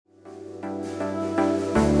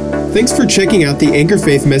Thanks for checking out the Anchor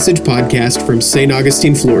Faith Message podcast from St.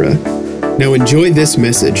 Augustine, Florida. Now enjoy this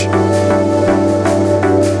message.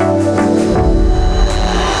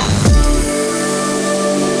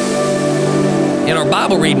 In our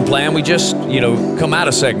Bible reading plan, we just, come out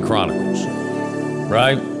of 2 Chronicles,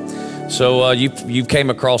 right? So you came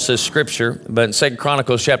across this scripture, but in 2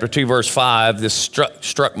 Chronicles chapter 2, verse 5, this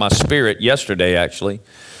struck my spirit yesterday, actually. It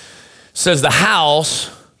says, the house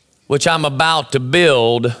which I'm about to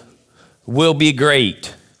build will be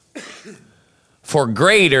great, for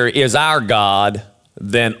greater is our God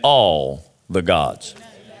than all the gods.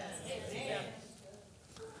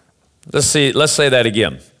 Let's say that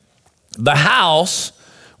again. The house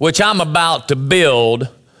which I'm about to build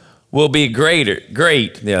will be great.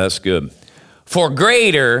 Yeah, that's good. For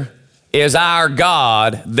greater is our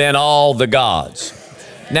God than all the gods.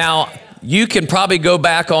 Now, you can probably go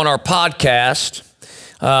back on our podcast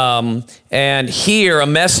and hear a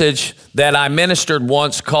message that I ministered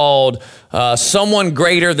once called Someone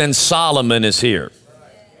Greater Than Solomon is Here.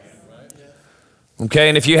 Okay,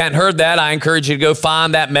 and if you hadn't heard that, I encourage you to go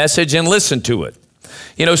find that message and listen to it.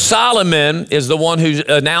 Solomon is the one who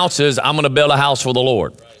announces, I'm going to build a house for the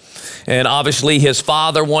Lord. And obviously his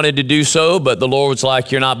father wanted to do so, but the Lord was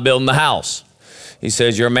like, you're not building the house. He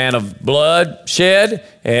says, you're a man of bloodshed.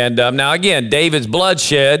 And now again, David's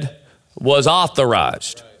bloodshed was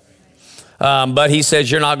authorized. But he says,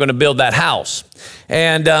 you're not going to build that house.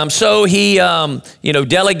 And so he,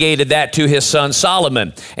 delegated that to his son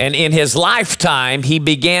Solomon. And in his lifetime, he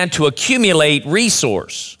began to accumulate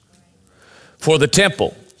resource for the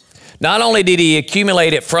temple. Not only did he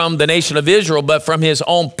accumulate it from the nation of Israel, but from his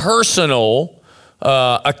own personal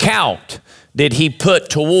account did he put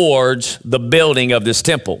towards the building of this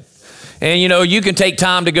temple. And you can take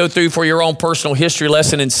time to go through for your own personal history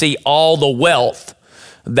lesson and see all the wealth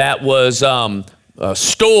that was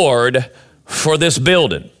stored for this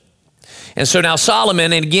building. And so now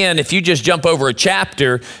Solomon, and again, if you just jump over a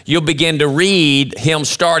chapter, you'll begin to read him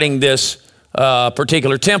starting this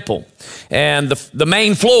particular temple. And the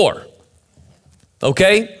main floor,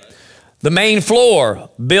 okay? The main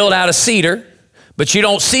floor built out of cedar, but you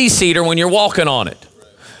don't see cedar when you're walking on it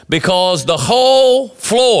because the whole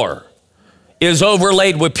floor is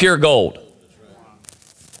overlaid with pure gold.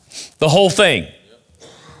 The whole thing.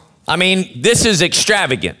 I mean, this is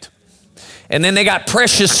extravagant. And then they got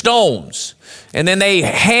precious stones. And then they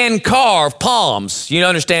hand carve palms. You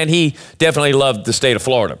understand, he definitely loved the state of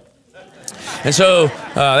Florida. And so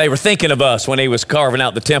they were thinking of us when he was carving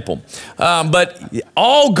out the temple. But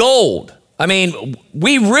all gold. I mean,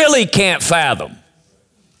 we really can't fathom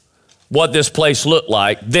what this place looked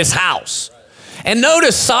like, this house. And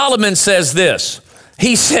notice Solomon says this.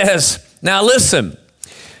 He says, now listen,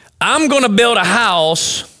 I'm going to build a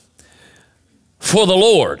house for the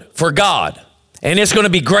Lord, for God, and it's going to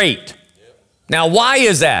be great. Now, why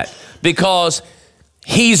is that? Because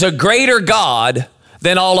he's a greater God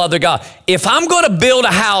than all other gods. If I'm going to build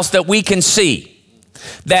a house that we can see,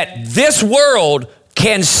 that this world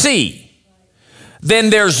can see, then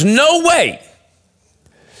there's no way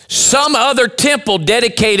some other temple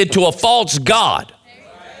dedicated to a false god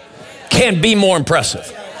can be more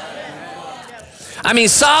impressive. I mean,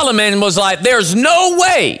 Solomon was like, there's no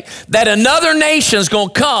way that another nation's going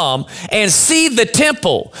to come and see the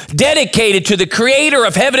temple dedicated to the creator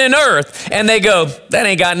of heaven and earth, and they go, that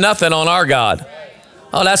ain't got nothing on our God.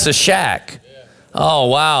 Oh, that's a shack. Oh,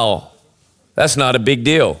 wow. That's not a big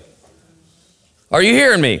deal. Are you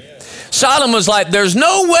hearing me? Solomon was like, there's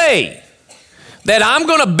no way that I'm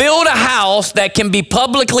going to build a house that can be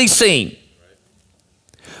publicly seen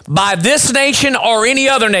by this nation or any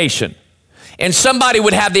other nation. And somebody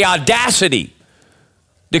would have the audacity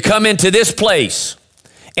to come into this place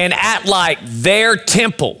and act like their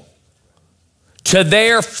temple to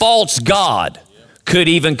their false god could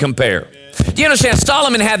even compare. Do you understand?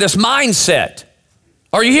 Solomon had this mindset.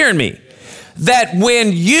 Are you hearing me? That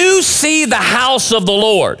when you see the house of the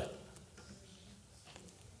Lord,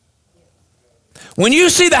 when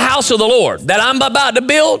you see the house of the Lord that I'm about to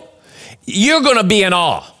build, you're going to be in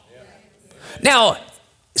awe. Now,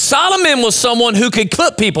 Solomon was someone who could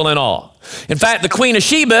put people in awe. In fact, the Queen of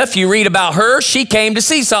Sheba, if you read about her, she came to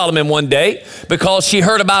see Solomon one day because she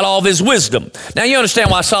heard about all of his wisdom. Now, you understand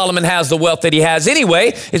why Solomon has the wealth that he has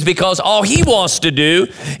anyway, is because all he wants to do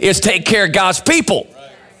is take care of God's people,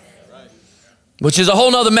 which is a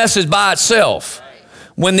whole nother message by itself.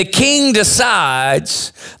 When the king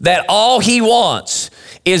decides that all he wants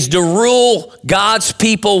is to rule God's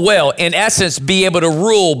people well, in essence, be able to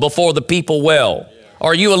rule before the people well.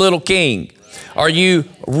 Are you a little king? Are you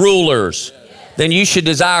rulers? then you should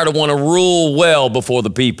desire to want to rule well before the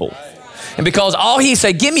people. And because all he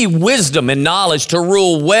said, give me wisdom and knowledge to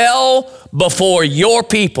rule well before your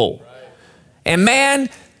people. And man,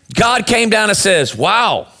 God came down and says,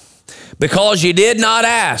 wow, because you did not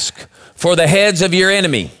ask for the heads of your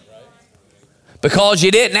enemy, because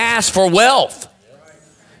you didn't ask for wealth,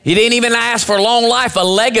 you didn't even ask for long life, a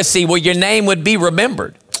legacy where your name would be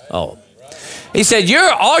remembered. Oh, he said,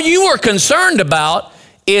 all you are concerned about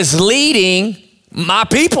is leading my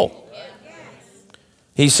people.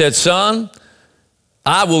 He said, son,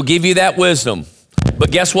 I will give you that wisdom.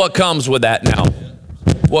 But guess what comes with that now?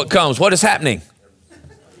 What comes? What is happening?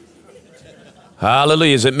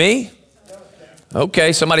 Hallelujah. Is it me?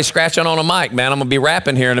 Okay, somebody scratching on a mic, man. I'm going to be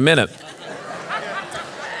rapping here in a minute.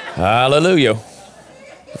 Hallelujah.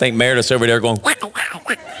 I think Meredith's over there going, wow, wow,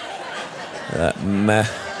 wow. That man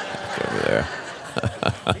over there.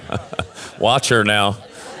 Watch her now,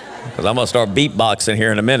 because I'm going to start beatboxing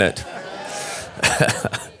here in a minute.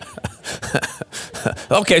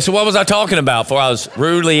 Okay, so what was I talking about before I was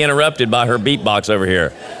rudely interrupted by her beatbox over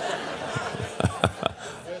here?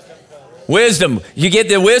 Wisdom. You get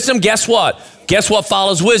the wisdom, guess what? Guess what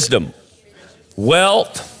follows wisdom?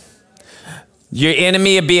 Wealth. Your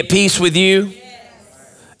enemy will be at peace with you,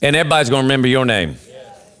 and everybody's going to remember your name.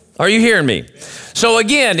 Are you hearing me? So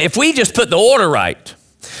again, if we just put the order right.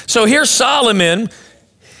 So here's Solomon.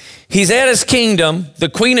 He's at his kingdom. The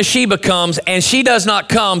Queen of Sheba comes, and she does not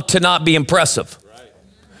come to not be impressive.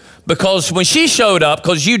 Because when she showed up,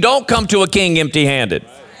 because you don't come to a king empty-handed.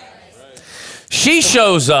 She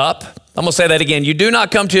shows up. I'm going to say that again. You do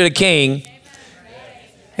not come to the king.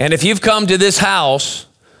 And if you've come to this house,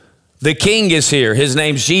 the king is here. His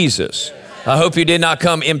name's Jesus. I hope you did not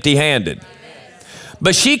come empty-handed.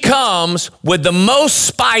 But she comes with the most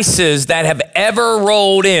spices that have ever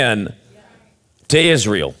rolled in to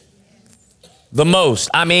Israel. The most.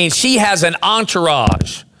 I mean, she has an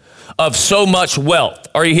entourage of so much wealth.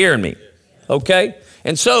 Are you hearing me? Okay.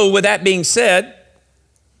 And so with that being said,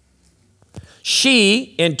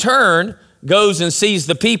 she in turn goes and sees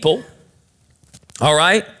the people. All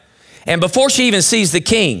right. And before she even sees the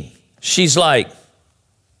king, she's like,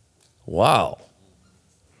 wow,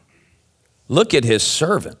 look at his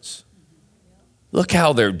servants. Look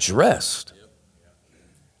how they're dressed.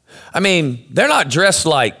 I mean, they're not dressed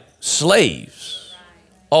like slaves,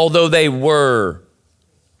 although they were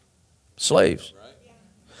slaves.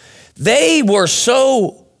 They were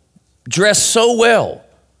so dressed so well.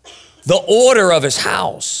 The order of his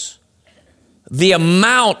house, the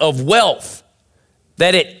amount of wealth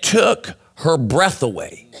that it took her breath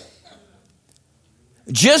away.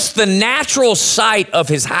 Just the natural sight of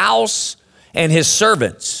his house and his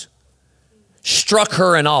servants struck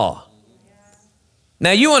her in awe.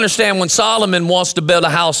 Now you understand when Solomon wants to build a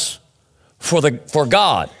house for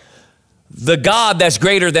God, the God that's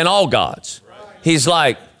greater than all gods, he's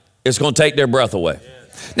like, it's going to take their breath away.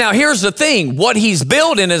 Now here's the thing, what he's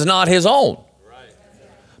building is not his own,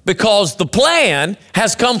 because the plan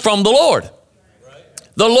has come from the Lord.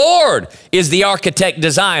 The Lord is the architect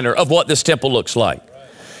designer of what this temple looks like.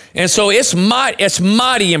 And so it's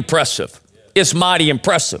mighty impressive. It's mighty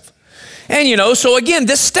impressive. And you know, so again,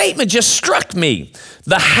 this statement just struck me.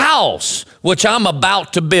 The house which I'm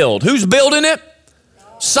about to build. Who's building it?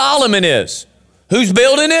 Solomon is. Who's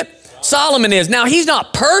building it? Solomon is. Now, he's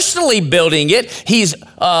not personally building it. He's,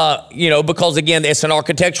 because again, it's an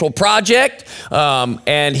architectural project,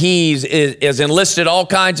 and he's enlisted all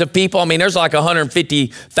kinds of people. I mean, there's like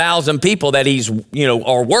 150,000 people that he's,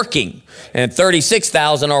 are working, and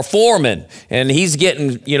 36,000 are foremen, and he's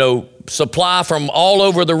getting, supply from all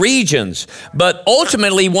over the regions. But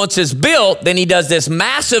ultimately, once it's built, then he does this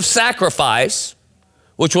massive sacrifice,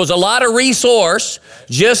 which was a lot of resource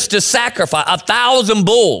just to sacrifice 1,000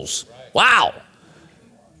 bulls. Wow.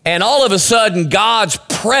 And all of a sudden, God's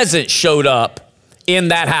presence showed up in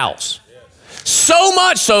that house. So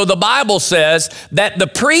much so, the Bible says that the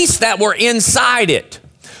priests that were inside it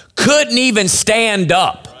couldn't even stand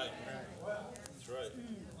up.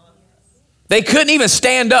 They couldn't even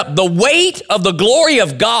stand up. The weight of the glory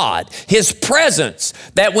of God, his presence,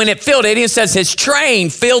 that when it filled it, it says his train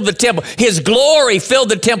filled the temple. His glory filled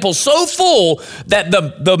the temple so full that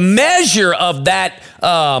the measure of that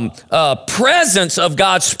presence of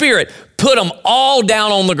God's Spirit put them all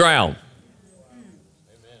down on the ground.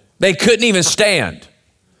 They couldn't even stand.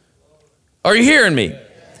 Are you hearing me?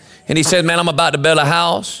 And he said, man, I'm about to build a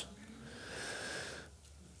house.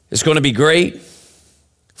 It's going to be great.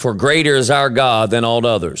 For greater is our God than all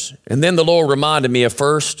others. And then the Lord reminded me of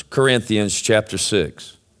 1 Corinthians chapter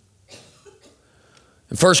 6.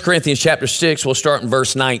 In 1 Corinthians chapter 6, we'll start in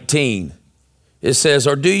verse 19. It says,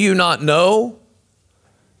 or do you not know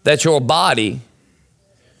that your body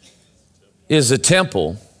is a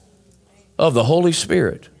temple of the Holy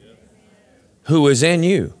Spirit who is in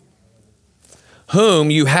you, whom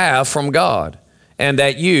you have from God, and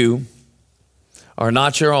that you are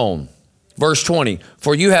not your own. Verse 20,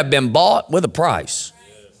 for you have been bought with a price.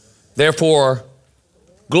 Therefore,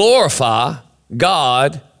 glorify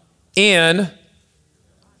God in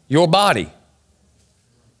your body.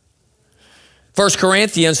 1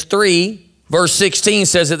 Corinthians 3, verse 16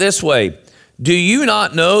 says it this way, do you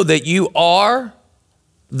not know that you are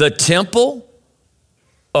the temple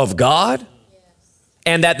of God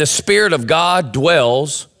and that the Spirit of God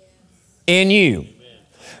dwells in you?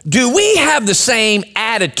 Do we have the same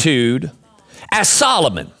attitude as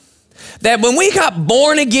Solomon? That when we got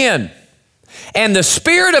born again and the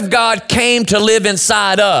Spirit of God came to live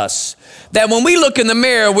inside us, that when we look in the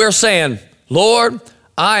mirror, we're saying, Lord,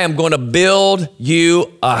 I am going to build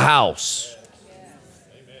you a house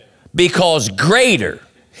because greater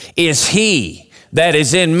is He that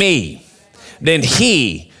is in me than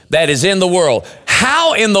he that is in the world.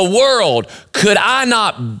 How in the world could I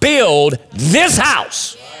not build this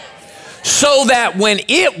house so that when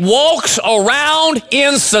it walks around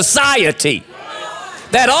in society,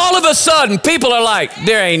 that all of a sudden people are like,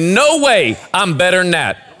 there ain't no way I'm better than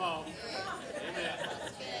that.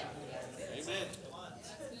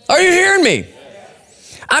 Are you hearing me?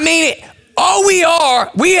 I mean,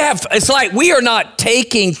 it's like we are not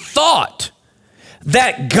taking thought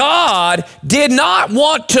that God did not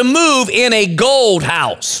want to move in a gold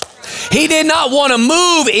house. He did not want to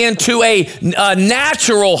move into a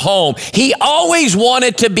natural home. He always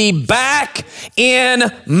wanted to be back in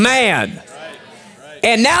man.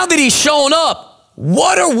 And now that He's shown up,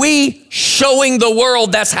 what are we showing the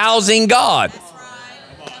world that's housing God?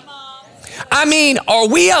 I mean, are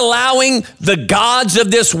we allowing the gods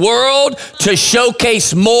of this world to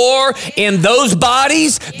showcase more in those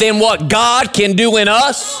bodies than what God can do in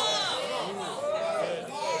us?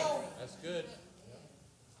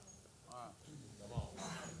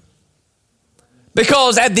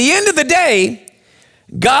 Because at the end of the day,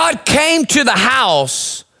 God came to the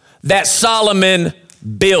house that Solomon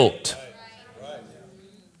built.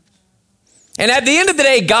 And at the end of the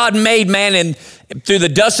day, God made man and through the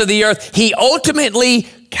dust of the earth. He ultimately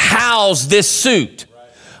housed this suit.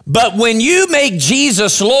 But when you make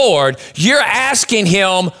Jesus Lord, you're asking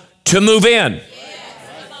Him to move in.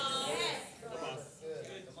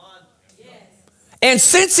 And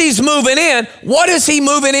since He's moving in, what is He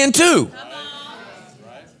moving into?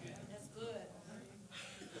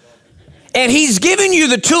 And He's given you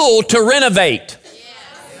the tool to renovate.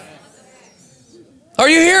 Are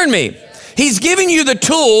you hearing me? He's giving you the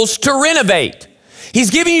tools to renovate. He's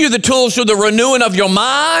giving you the tools to the renewing of your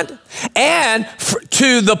mind and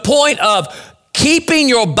to the point of keeping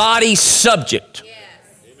your body subject. Yes.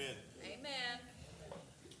 Amen.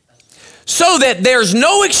 So that there's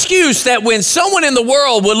no excuse that when someone in the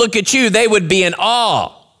world would look at you, they would be in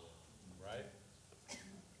awe.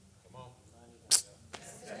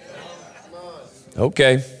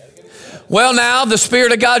 Okay. Well, now, the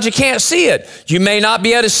Spirit of God, you can't see it. You may not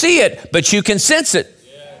be able to see it, but you can sense it.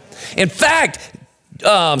 In fact,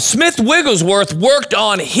 Smith Wigglesworth worked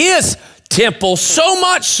on his temple so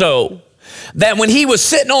much so that when he was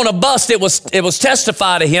sitting on a bus, it was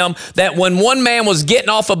testified to him that when one man was getting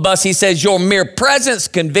off a bus, he says, your mere presence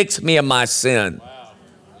convicts me of my sin.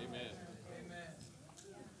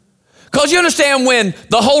 Because you understand, when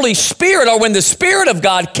the Holy Spirit or when the Spirit of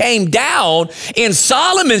God came down in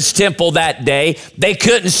Solomon's temple that day, they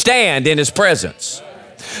couldn't stand in His presence.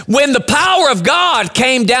 When the power of God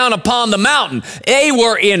came down upon the mountain, they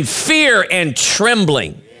were in fear and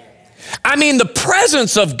trembling. I mean, the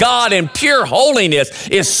presence of God in pure holiness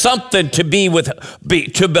is something to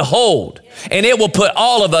behold. And it will put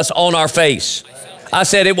all of us on our face. I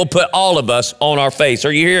said it will put all of us on our face.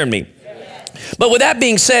 Are you hearing me? But with that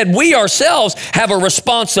being said, we ourselves have a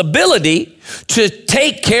responsibility to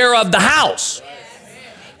take care of the house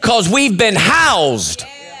because we've been housed.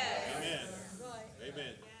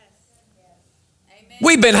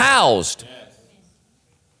 We've been housed.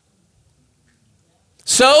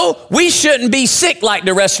 So we shouldn't be sick like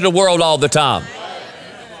the rest of the world all the time.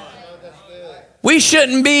 We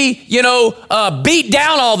shouldn't be, beat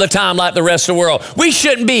down all the time like the rest of the world. We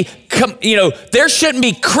shouldn't be, there shouldn't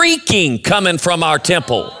be creaking coming from our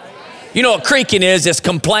temple. You know what creaking is? It's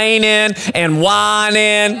complaining and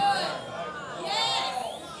whining.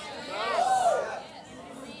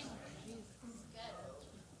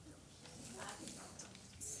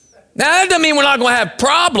 Now, that doesn't mean we're not going to have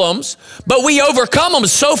problems, but we overcome them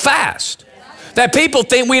so fast. that people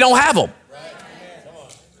think we don't have them.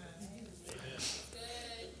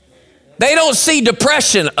 They don't see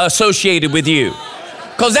depression associated with you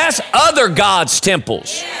because that's other God's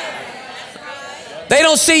temples. They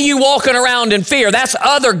don't see you walking around in fear. That's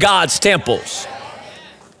other God's temples.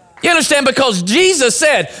 You understand? Because Jesus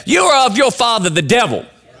said, you are of your father, the devil.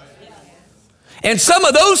 And some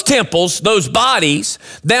of those temples, those bodies,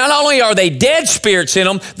 not only are they dead spirits in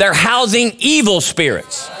them, they're housing evil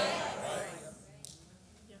spirits.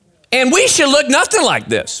 And we should look nothing like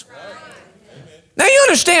this. Now you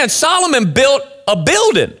understand, Solomon built a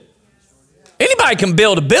building. Anybody can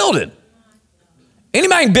build a building.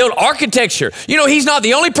 Anybody can build architecture. You know, he's not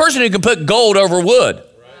the only person who can put gold over wood.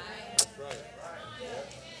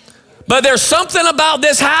 But there's something about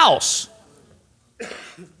this house.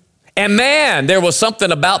 And man, there was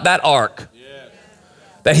something about that ark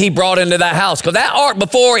that he brought into that house. Because that ark,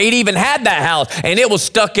 before it even had that house, and it was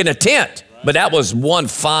stuck in a tent. But that was one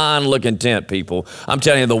fine looking tent, people. I'm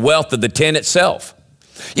telling you, the wealth of the tent itself.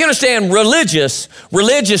 You understand, religious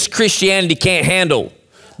Christianity can't handle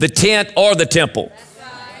the tent or the temple.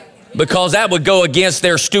 Because that would go against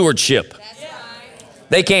their stewardship.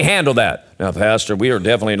 They can't handle that. Now, Pastor, we are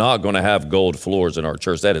definitely not going to have gold floors in our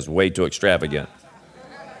church. That is way too extravagant.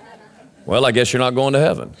 Well, I guess you're not going to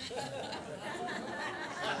heaven.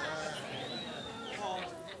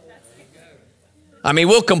 I mean,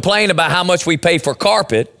 we'll complain about how much we pay for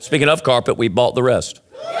carpet. Speaking of carpet, we bought the rest.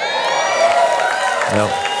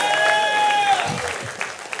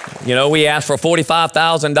 You know, we asked for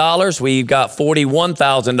 $45,000. We got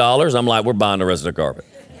 $41,000. I'm like, we're buying the rest of the carpet.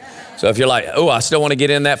 So if you're like, oh, I still want to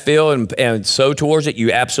get in that field and sow towards it,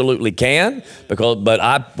 you absolutely can.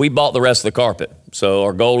 We bought the rest of the carpet. So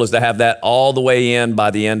our goal is to have that all the way in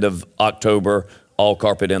by the end of October, all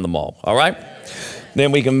carpet in the mall. All right?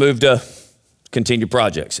 Then we can move to continue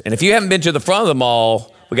projects. And if you haven't been to the front of the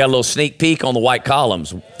mall, we got a little sneak peek on the white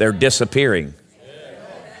columns. They're disappearing.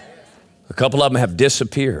 A couple of them have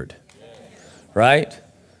disappeared, right?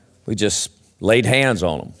 We just laid hands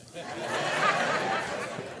on them.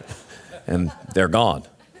 And they're gone.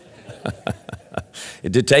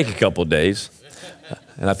 It did take a couple of days.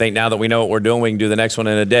 And I think now that we know what we're doing, we can do the next one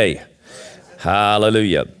in a day.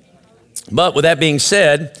 Hallelujah. But with that being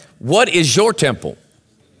said, what is your temple?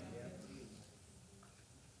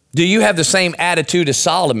 Do you have the same attitude as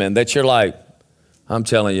Solomon that you're like, I'm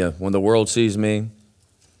telling you, when the world sees me,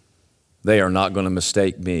 they are not going to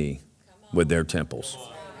mistake me with their temples.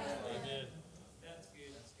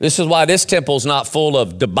 This is why this temple is not full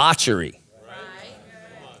of debauchery.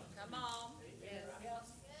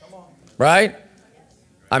 Right?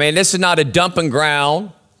 I mean, this is not a dumping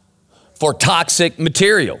ground for toxic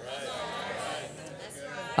material.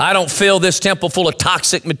 I don't fill this temple full of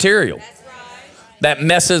toxic material that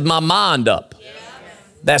messes my mind up,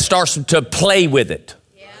 that starts to play with it.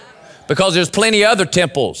 Because there's plenty of other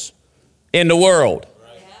temples in the world.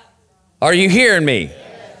 Are you hearing me?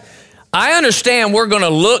 I understand we're going to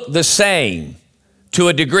look the same to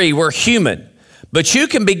a degree. We're human. But you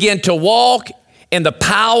can begin to walk in the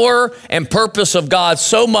power and purpose of God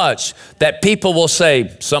so much that people will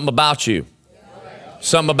say, something about you.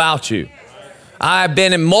 Something about you. I've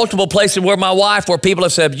been in multiple places where people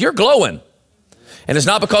have said, you're glowing. And it's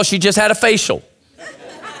not because she just had a facial.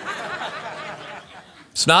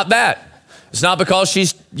 It's not that. It's not because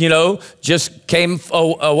she's, just came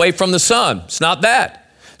away from the sun. It's not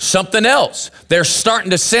that. Something else. They're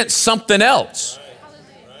starting to sense something else.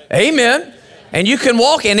 Amen. And you can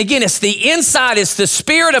walk, and again, it's the inside, it's the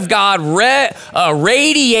Spirit of God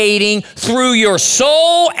radiating through your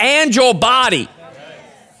soul and your body.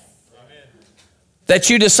 That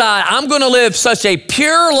you decide, I'm going to live such a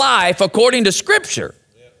pure life according to Scripture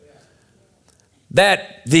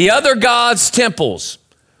that the other God's temples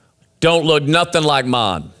don't look nothing like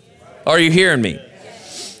mine. Are you hearing me?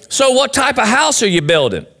 So what type of house are you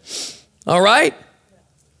building? All right?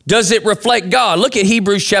 Does it reflect God? Look at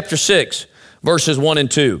Hebrews chapter 6, verses 1 and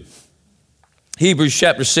 2. Hebrews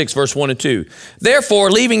chapter 6, verse 1 and 2. Therefore,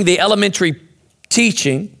 leaving the elementary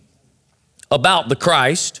teaching about the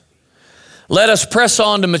Christ, let us press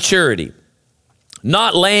on to maturity,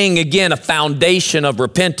 not laying again a foundation of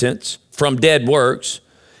repentance from dead works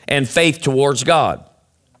and faith towards God,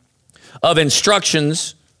 of instruction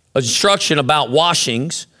about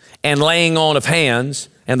washings and laying on of hands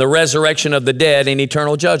and the resurrection of the dead and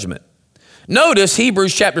eternal judgment. Notice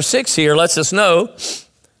Hebrews chapter 6 here lets us know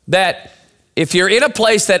that if you're in a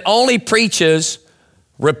place that only preaches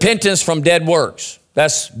repentance from dead works,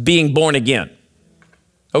 that's being born again.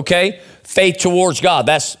 Okay? Faith towards God,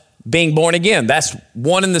 that's being born again. That's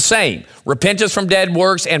one and the same. Repentance from dead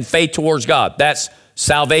works and faith towards God. That's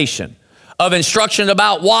salvation. Of instruction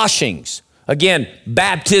about washings. Again,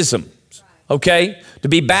 baptism. Okay? To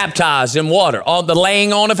be baptized in water. On the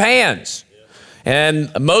laying on of hands.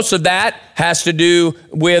 And most of that has to do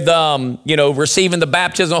with, receiving the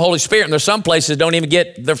baptism of the Holy Spirit. And there's some places don't even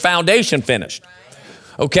get their foundation finished.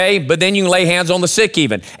 Okay? But then you can lay hands on the sick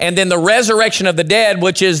even. And then the resurrection of the dead,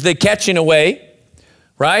 which is the catching away,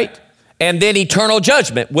 right? And then eternal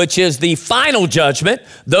judgment, which is the final judgment.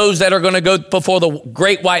 Those that are going to go before the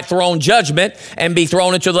great white throne judgment and be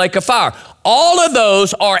thrown into the lake of fire. All of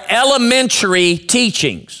those are elementary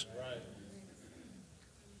teachings.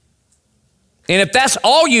 And if that's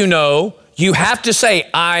all you know, you have to say,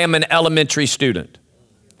 I am an elementary student.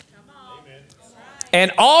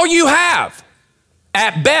 And all you have,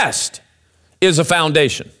 at best, is a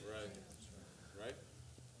foundation.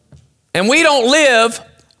 And we don't live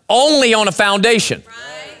only on a foundation.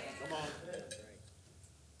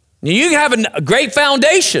 You can have a great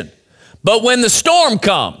foundation, but when the storm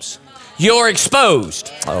comes, you're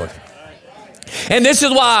exposed. And this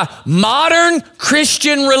is why modern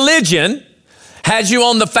Christian religion has you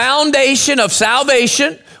on the foundation of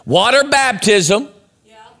salvation, water baptism,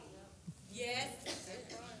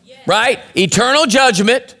 right? Eternal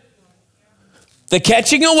judgment, the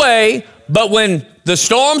catching away, but when the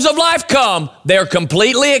storms of life come, they're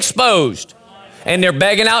completely exposed. And they're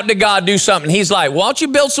begging out to God, do something. He's like, why don't you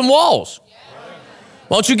build some walls?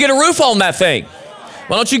 Why don't you get a roof on that thing?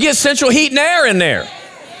 Why don't you get central heat and air in there?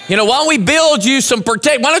 Why don't we build you some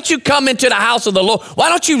protect? Why don't you come into the house of the Lord? Why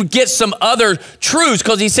don't you get some other truths?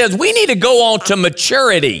 Because he says we need to go on to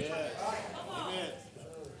maturity.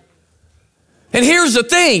 And here's the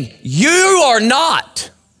thing. You are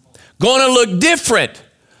not going to look different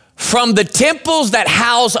from the temples that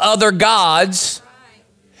house other gods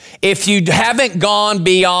if you haven't gone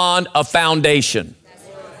beyond a foundation.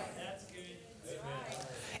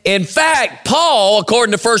 In fact, Paul,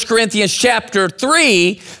 according to 1 Corinthians chapter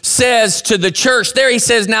 3, says to the church there, he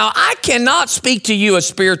says, now I cannot speak to you as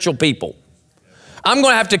spiritual people. I'm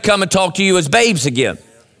going to have to come and talk to you as babes again.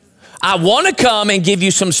 I want to come and give you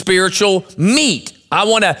some spiritual meat. I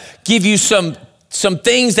want to give you some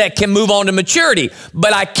things that can move on to maturity,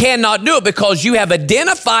 but I cannot do it because you have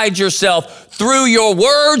identified yourself through your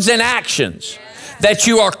words and actions that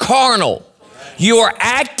you are carnal. You are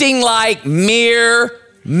acting like mere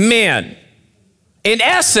men. In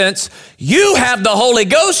essence, you have the Holy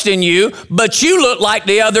Ghost in you, but you look like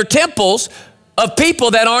the other temples of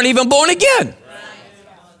people that aren't even born again.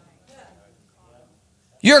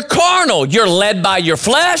 You're carnal. You're led by your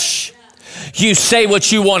flesh. You say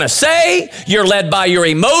what you want to say. You're led by your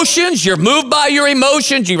emotions. You're moved by your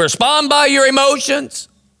emotions. You respond by your emotions.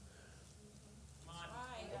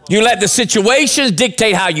 You let the situations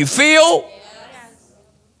dictate how you feel.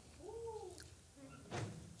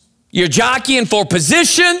 You're jockeying for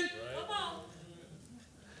position.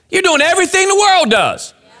 You're doing everything the world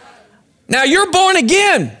does. Now, you're born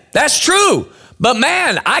again. That's true. But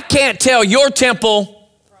man, I can't tell your temple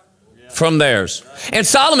from theirs. And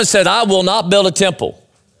Solomon said, I will not build a temple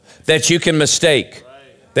that you can mistake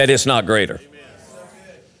that it's not greater.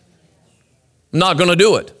 I'm not going to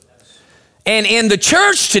do it. And in the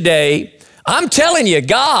church today, I'm telling you,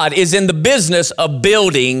 God is in the business of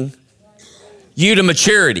building you to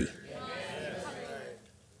maturity.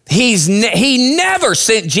 He never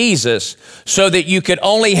sent Jesus so that you could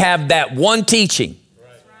only have that one teaching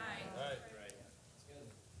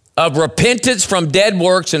of repentance from dead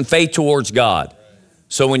works and faith towards God.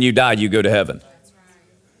 So when you die, you go to heaven.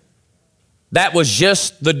 That was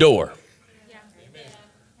just the door.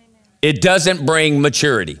 It doesn't bring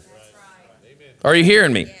maturity. Are you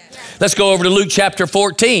hearing me? Let's go over to Luke chapter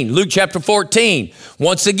 14. Luke chapter 14.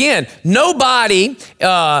 Once again, nobody,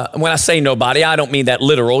 when I say nobody, I don't mean that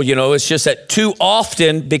literal, it's just that too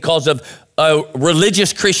often because of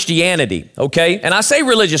religious Christianity, okay? And I say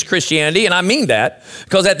religious Christianity, and I mean that,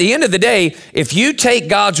 because at the end of the day, if you take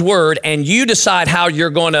God's word and you decide how you're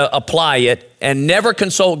going to apply it and never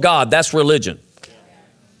consult God, that's religion.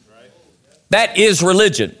 That is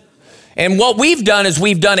religion. And what we've done is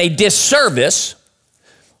we've done a disservice,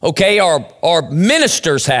 okay, our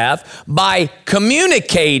ministers have, by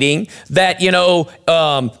communicating that,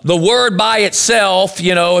 the word by itself,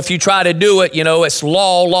 if you try to do it, it's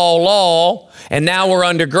law, and now we're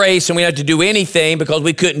under grace and we have to do anything because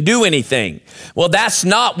we couldn't do anything. Well, that's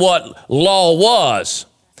not what law was.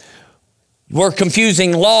 We're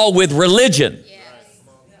confusing law with religion.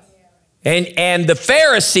 And the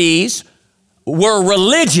Pharisees were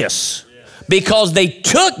religious, because they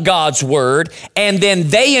took God's word and then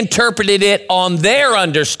they interpreted it on their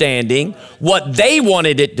understanding, what they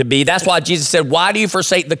wanted it to be. That's why Jesus said, why do you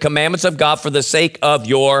forsake the commandments of God for the sake of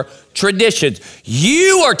your traditions?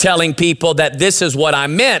 You are telling people that this is what I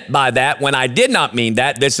meant by that when I did not mean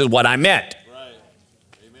that. This is what I meant. Right.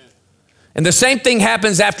 Amen. And the same thing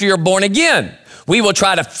happens after you're born again. We will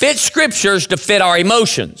try to fit scriptures to fit our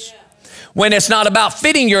emotions. When it's not about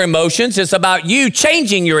fitting your emotions, it's about you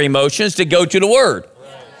changing your emotions to go to the word.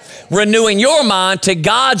 Renewing your mind to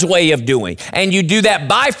God's way of doing. And you do that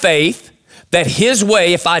by faith, that his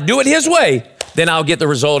way, if I do it his way, then I'll get the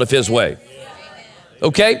result of his way.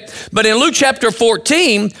 Okay? But in Luke chapter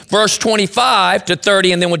 14, verse 25 to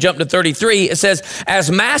 30, and then we'll jump to 33, it says, as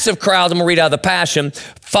massive crowds, I'm going to read out of the Passion,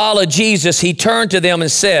 followed Jesus, he turned to them and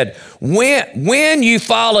said, when you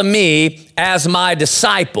follow me as my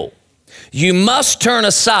disciple, you must turn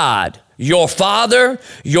aside your father,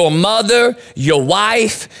 your mother, your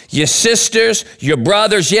wife, your sisters, your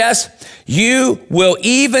brothers. Yes, you will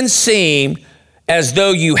even seem as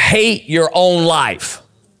though you hate your own life.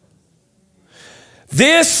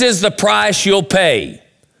 This is the price you'll pay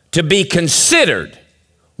to be considered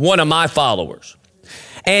one of my followers.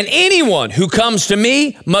 And anyone who comes to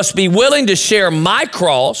me must be willing to share my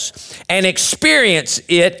cross and experience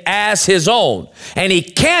it as his own. And he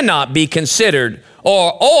cannot be considered,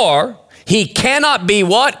 or he cannot be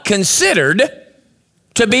what? Considered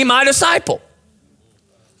to be my disciple.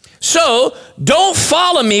 So don't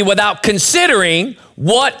follow me without considering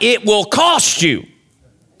what it will cost you.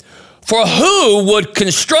 For who would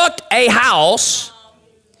construct a house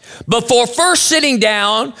before first sitting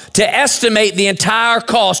down to estimate the entire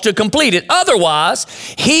cost to complete it? Otherwise,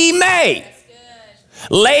 he may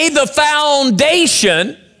lay the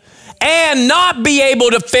foundation and not be able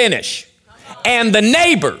to finish. And the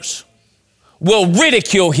neighbors will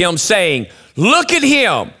ridicule him, saying, look at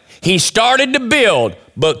him. He started to build,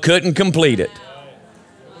 but couldn't complete it.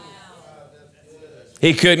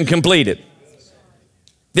 He couldn't complete it.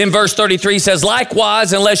 Then verse 33 says,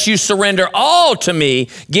 likewise, unless you surrender all to me,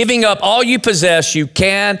 giving up all you possess, you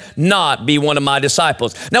cannot be one of my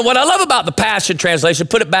disciples. Now, what I love about the Passion Translation,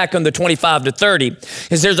 put it back on the 25 to 30,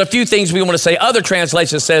 is there's a few things we want to say. Other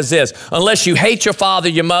translations says this, unless you hate your father,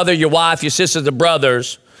 your mother, your wife, your sisters, the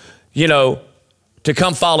brothers, to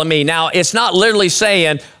come follow me. Now, it's not literally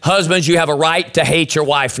saying, husbands, you have a right to hate your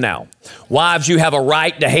wife now. Wives, you have a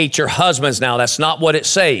right to hate your husbands now. That's not what it's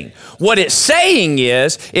saying. What it's saying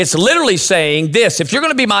is, it's literally saying this, if you're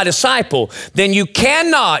going to be my disciple, then you've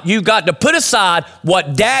got to put aside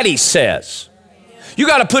what daddy says. You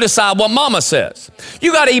got to put aside what mama says.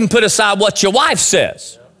 You got to even put aside what your wife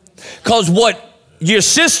says. Because what your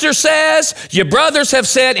sister says, your brothers have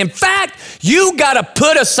said. In fact, you got to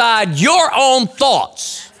put aside your own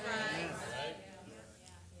thoughts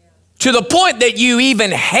to the point that you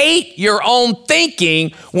even hate your own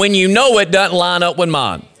thinking when you know it doesn't line up with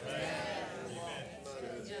mine.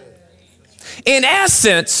 In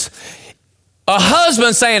essence, a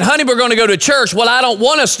husband saying, honey, we're going to go to church. Well, I don't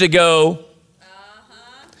want us to go.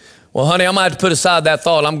 Well, honey, I'm going to have to put aside that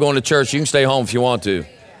thought. I'm going to church. You can stay home if you want to.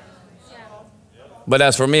 But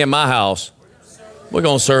as for me and my house, we're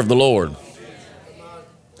going to serve the Lord.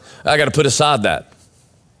 I got to put aside that.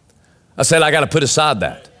 I said, I got to put aside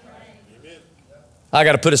that. I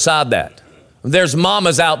got to put aside that. There's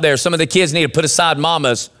mamas out there. Some of the kids need to put aside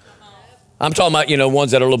mamas. I'm talking about,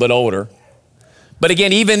 ones that are a little bit older. But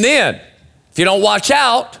again, even then, if you don't watch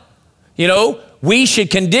out, we should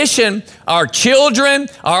condition our children,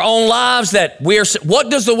 our own lives what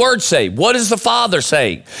does the word say? What does the Father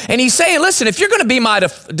say? And he's saying, listen, if you're going to be my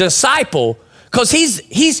disciple, because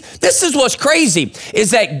this is what's crazy,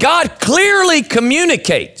 is that God clearly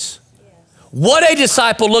communicates what a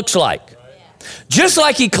disciple looks like. Just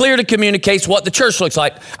like he clearly communicates what the church looks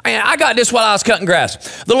like. I got this while I was cutting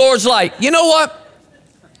grass. The Lord's like, you know what?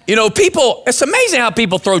 People, it's amazing how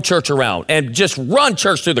people throw church around and just run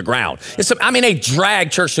church through the ground. They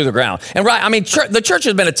drag church through the ground. And the church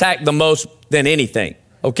has been attacked the most than anything,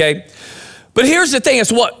 okay? But here's the thing,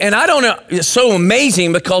 and I don't know, it's so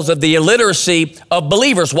amazing because of the illiteracy of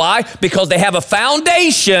believers. Why? Because they have a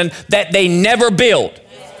foundation that they never build,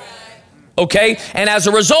 okay? And as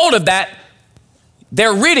a result of that,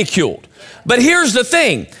 they're ridiculed. But here's the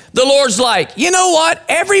thing, the Lord's like, you know what?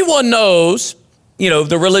 Everyone knows,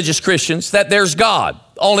 the religious Christians, that there's God,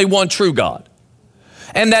 only one true God,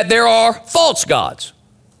 and that there are false gods.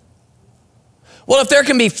 Well, if there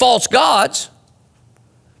can be false gods,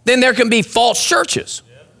 then there can be false churches.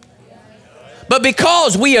 But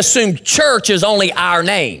because we assume church is only our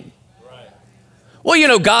name, Well, you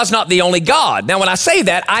know, God's not the only God. Now, when I say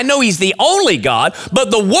that, I know he's the only God,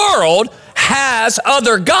 but the world has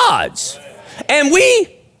other gods. And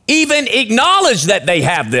we even acknowledge that they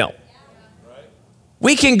have them.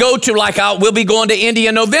 We can go to, we'll be going to India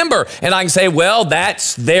in November, and I can say, well,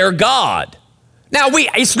 that's their God. Now,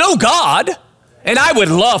 it's no God, and I would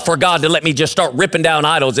love for God to let me just start ripping down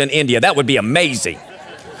idols in India. That would be amazing.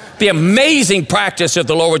 Be amazing practice if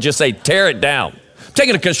the Lord would just say, tear it down.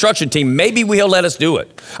 Taking a construction team, maybe he'll let us do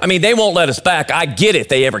it. I mean, they won't let us back. I get it,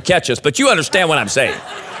 they ever catch us, but you understand what I'm saying.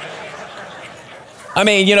 I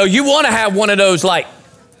mean, you know, you want to have one of those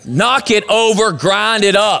knock it over, grind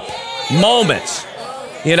it up moments.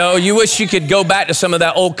 You know, you wish you could go back to some of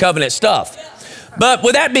that old covenant stuff. But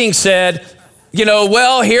with that being said, you know,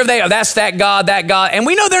 well, here they are. That's that God. And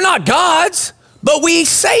we know they're not gods, but we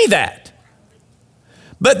say that.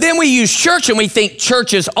 But then we use church and we think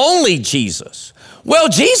church is only Jesus. Well,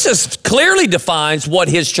 Jesus clearly defines what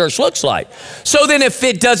his church looks like. So then if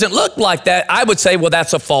it doesn't look like that, I would say, well,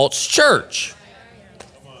 that's a false church.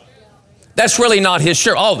 That's really not his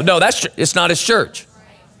church. Oh, no, it's not his church.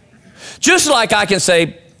 Just like I can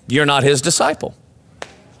say, you're not his disciple.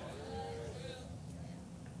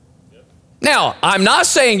 Now, I'm not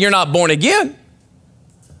saying you're not born again.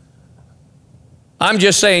 I'm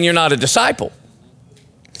just saying you're not a disciple.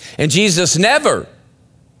 And Jesus never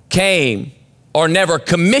came or never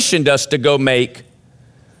commissioned us to go make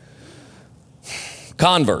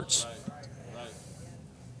converts.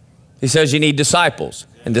 He says you need disciples,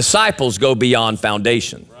 and disciples go beyond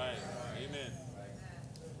foundation.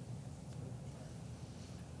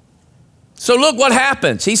 So look what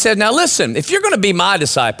happens. He said, now listen, if you're going to be my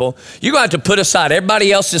disciple, you're going to have to put aside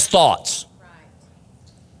everybody else's thoughts.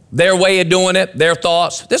 Their way of doing it, their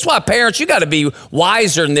thoughts. That's why parents, you got to be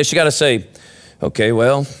wiser than this. You got to say, okay,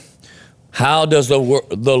 well, how does the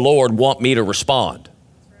Lord want me to respond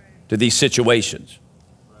to these situations?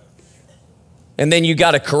 And then you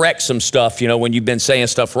got to correct some stuff, you know, when you've been saying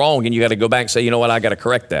stuff wrong, and you got to go back and say, you know what, I got to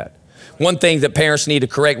correct that. One thing that parents need to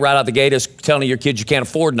correct right out the gate is telling your kids you can't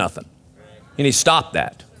afford nothing. You need to stop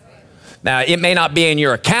that. Now, it may not be in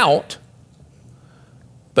your account,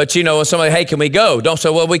 but you know, when somebody, hey, can we go? Don't say,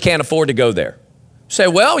 well, we can't afford to go there. Say,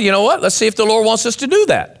 well, you know what? Let's see if the Lord wants us to do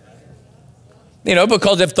that. You know,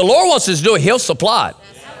 because if the Lord wants us to do it, he'll supply it.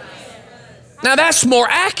 Now, that's more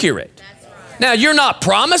accurate. Now, you're not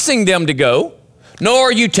promising them to go, nor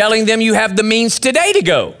are you telling them you have the means today to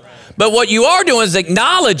go. But what you are doing is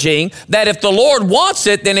acknowledging that if the Lord wants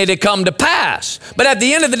it, then it'll come to pass. But at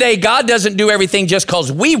the end of the day, God doesn't do everything just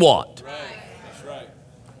because we want. That's right.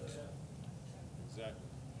 Exactly.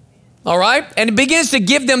 All right? And it begins to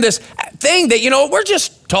give them this thing that, you know, we're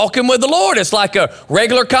just talking with the Lord. It's like a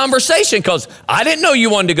regular conversation, because I didn't know you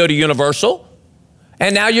wanted to go to Universal.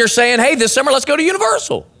 And now you're saying, hey, this summer, let's go to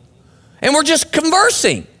Universal. And we're just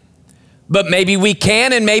conversing. But maybe we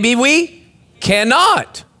can and maybe we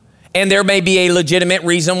cannot. And there may be a legitimate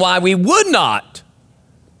reason why we would not.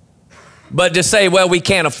 But to say, well, we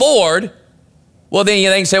can't afford, well, then you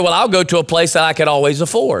can say, well, I'll go to a place that I could always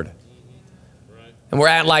afford. Right. And we're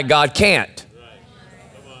acting like God can't. Right.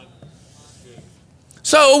 Come on.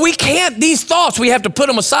 So we can't, these thoughts, we have to put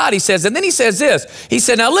them aside, he says. And then he says this. He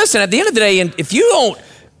said, now listen, at the end of the day, if you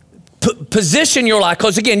don't position your life,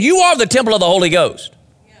 because again, you are the temple of the Holy Ghost.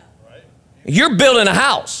 Yeah. Right. You're building a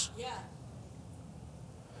house.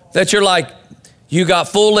 That you're like, you got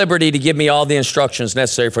full liberty to give me all the instructions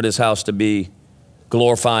necessary for this house to be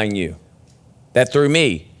glorifying you. That through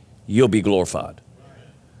me, you'll be glorified.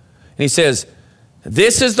 And he says,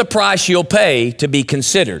 this is the price you'll pay to be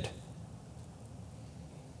considered.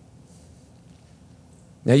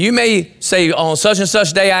 Now you may say, on such and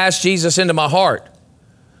such day, I asked Jesus into my heart.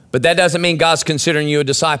 But that doesn't mean God's considering you a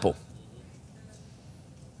disciple.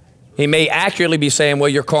 He may accurately be saying, well,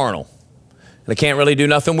 you're carnal. And I can't really do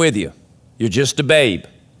nothing with you. You're just a babe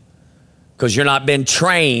because you're not been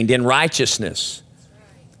trained in righteousness.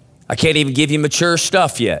 I can't even give you mature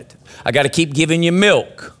stuff yet. I got to keep giving you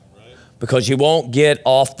milk because you won't get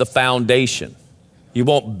off the foundation. You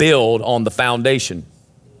won't build on the foundation.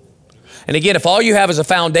 And again, if all you have is a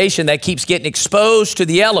foundation that keeps getting exposed to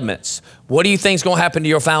the elements, what do you think is going to happen to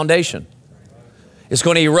your foundation? It's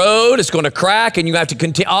going to erode, it's going to crack, and you have to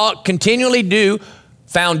continually do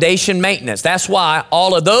foundation maintenance. That's why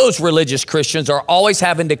all of those religious Christians are always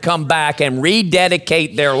having to come back and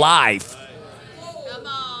rededicate their life. Come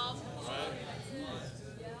on.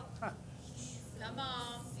 Come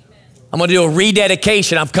on. I'm going to do a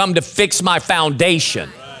rededication. I've come to fix my foundation.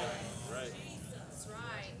 That's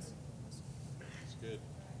right.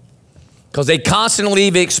 Because they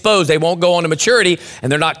constantly be exposed. They won't go on to maturity,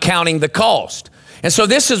 and they're not counting the cost. And so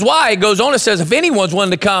this is why it goes on. It says, if anyone's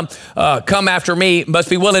willing to come after me, must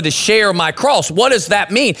be willing to share my cross. What does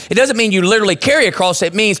that mean? It doesn't mean you literally carry a cross.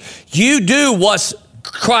 It means you do what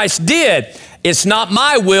Christ did. It's not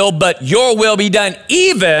my will, but your will be done,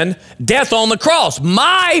 even death on the cross.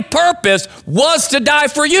 My purpose was to die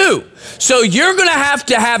for you. So you're going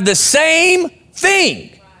to have the same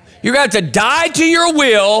thing. You're going to have to die to your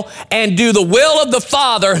will and do the will of the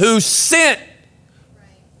Father who sent,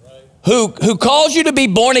 who calls you to be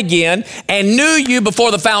born again and knew you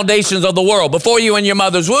before the foundations of the world. Before you in your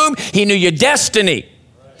mother's womb, he knew your destiny.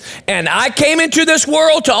 And I came into this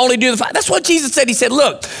world to only do the Father. That's what Jesus said. He said,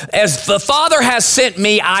 look, as the Father has sent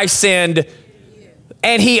me, I send.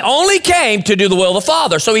 And he only came to do the will of the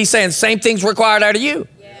Father. So he's saying same thing's required out of you.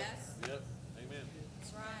 Yes. Yep. Amen.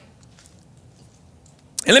 That's right.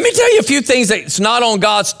 And let me tell you a few things that's not on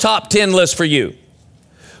God's top 10 list for you.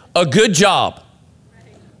 A good job.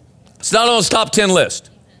 It's not on his top 10 list.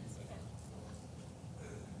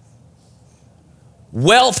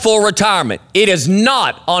 Wealth for retirement. It is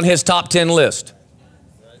not on his top 10 list.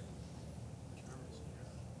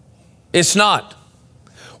 It's not.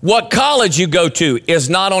 What college you go to is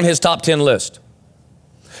not on his top 10 list.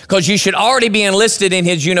 Because you should already be enlisted in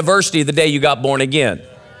his university the day you got born again.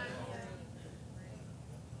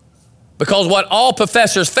 Because what all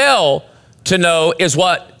professors fail to know is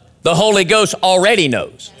what the Holy Ghost already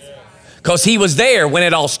knows. Because he was there when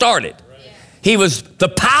it all started. He was the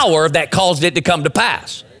power that caused it to come to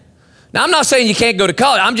pass. Now, I'm not saying you can't go to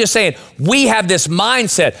college. I'm just saying we have this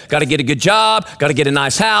mindset. Got to get a good job, got to get a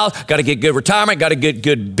nice house, got to get good retirement, got to get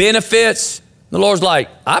good benefits. The Lord's like,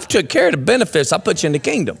 I've took care of the benefits. I put you in the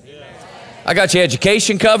kingdom. I got your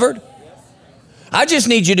education covered. I just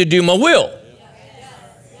need you to do my will.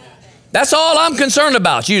 That's all I'm concerned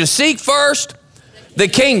about. You to seek first the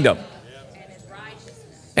kingdom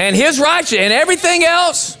and his righteousness and everything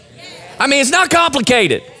else. I mean, it's not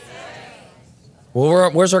complicated.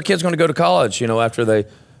 Well, where's our kids going to go to college, after they...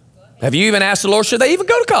 Have you even asked the Lord, should they even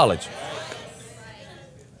go to college?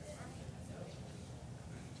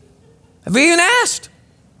 Have you even asked?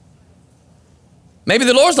 Maybe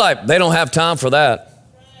the Lord's like, they don't have time for that.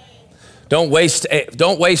 Don't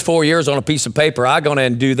waste 4 years on a piece of paper. I'm going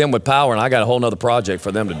to do them with power, and I got a whole nother project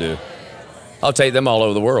for them to do. I'll take them all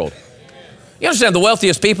over the world. You understand, the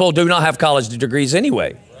wealthiest people do not have college degrees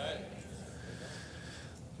anyway.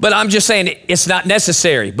 But I'm just saying it's not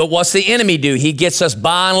necessary. But what's the enemy do? He gets us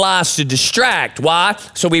buying lies to distract. Why?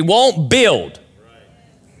 So we won't build.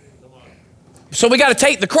 So we got to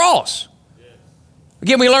take the cross.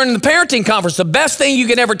 Again, we learned in the parenting conference, the best thing you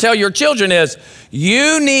can ever tell your children is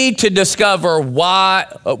you need to discover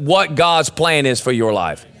what God's plan is for your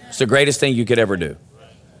life. It's the greatest thing you could ever do.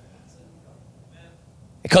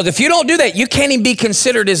 Because if you don't do that, you can't even be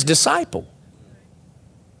considered his disciple.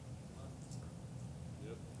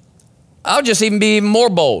 I'll just even be even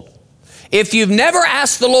more bold. If you've never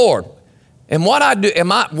asked the Lord, and what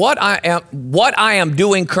I am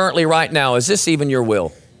doing currently right now, is this even your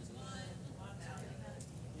will?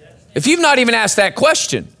 If you've not even asked that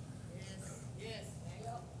question,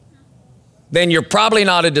 then you're probably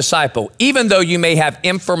not a disciple, even though you may have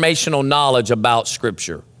informational knowledge about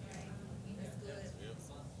Scripture.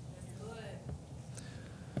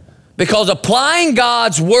 Because applying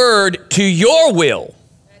God's word to your will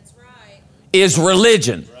is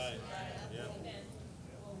religion.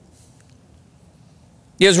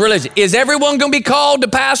 Is religion. Is everyone going to be called to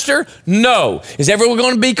pastor? No. Is everyone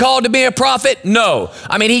going to be called to be a prophet? No.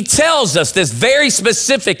 I mean, he tells us this very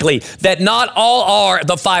specifically that not all are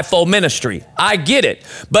the fivefold ministry. I get it.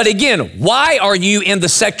 But again, why are you in the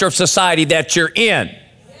sector of society that you're in?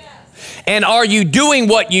 And are you doing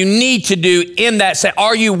what you need to do in that sector?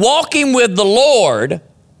 Are you walking with the Lord?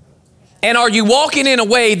 And are you walking in a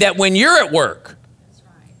way that when you're at work,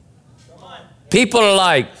 people are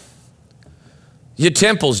like, your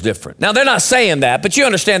temple's different. Now, they're not saying that, but you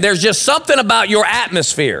understand there's just something about your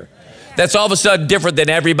atmosphere that's all of a sudden different than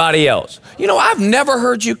everybody else. I've never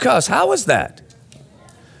heard you cuss. How is that?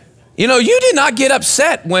 You did not get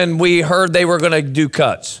upset when we heard they were going to do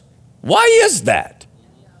cuts. Why is that?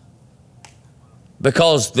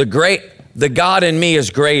 Because the God in me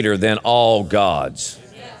is greater than all gods.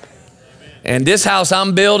 And this house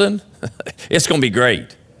I'm building, it's going to be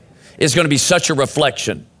great. It's going to be such a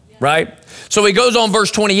reflection, right? So he goes on verse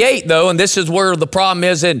 28, though, and this is where the problem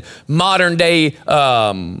is in modern day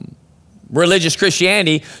religious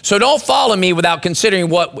Christianity. So don't follow me without considering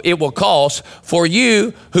what it will cost for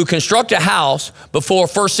you who construct a house before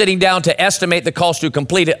first sitting down to estimate the cost to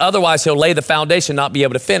complete it. Otherwise, he'll lay the foundation, not be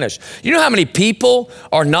able to finish. You know how many people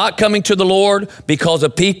are not coming to the Lord because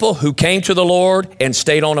of people who came to the Lord and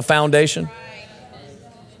stayed on a foundation?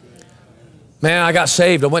 Man, I got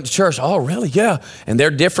saved. I went to church. Oh, really? Yeah. And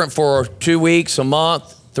they're different for 2 weeks, a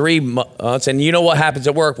month, 3 months. And you know what happens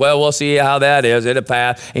at work? Well, we'll see how that is. It'll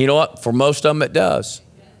pass. And you know what? For most of them, it does.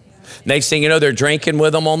 Next thing you know, they're drinking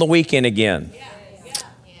with them on the weekend again.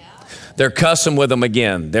 They're cussing with them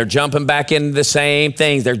again. They're jumping back into the same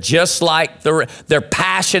things. They're just like their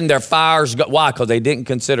passion, their fires. Why? Because they didn't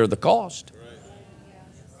consider the cost.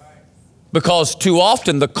 Because too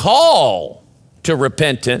often the call to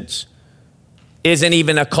repentance isn't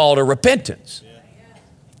even a call to repentance.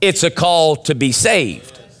 It's a call to be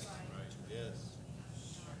saved.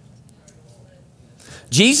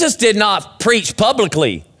 Jesus did not preach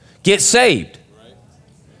publicly, get saved.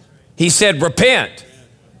 He said, repent.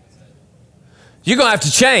 You're going to have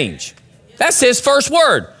to change. That's his first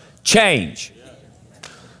word, change.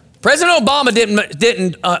 President Obama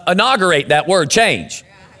didn't inaugurate that word, change.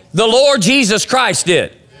 The Lord Jesus Christ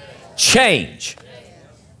did. Change.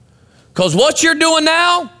 Because what you're doing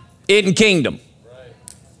now isn't kingdom.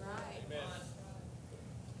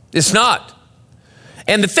 It's not.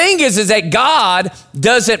 And the thing is that God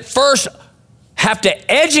doesn't first have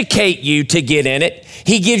to educate you to get in it.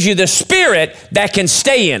 He gives you the Spirit that can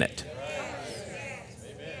stay in it.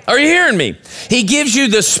 Are you hearing me? He gives you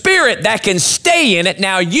the Spirit that can stay in it.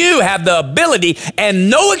 Now you have the ability and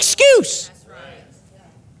no excuse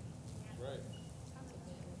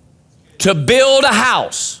to build a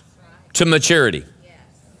house to maturity.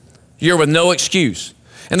 You're with no excuse.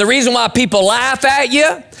 And the reason why people laugh at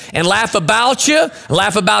you and laugh about you,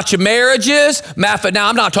 laugh about your marriages, now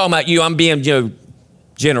I'm not talking about you, I'm being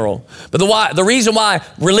general. But the reason why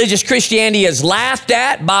religious Christianity is laughed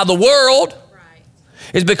at by the world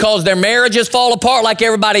is because their marriages fall apart like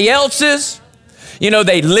everybody else's. You know,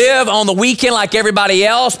 they live on the weekend like everybody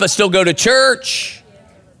else, but still go to church.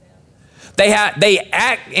 They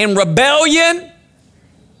act in rebellion.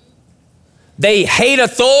 They hate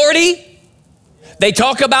authority. They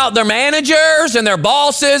talk about their managers and their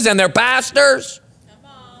bosses and their pastors.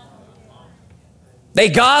 They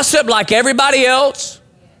gossip like everybody else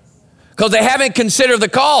because they haven't considered the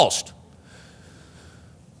cost.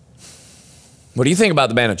 What do you think about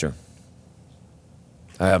the manager?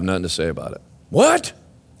 I have nothing to say about it. What?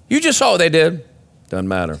 You just saw what they did. Doesn't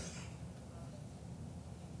matter.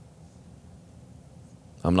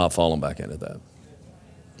 I'm not falling back into that.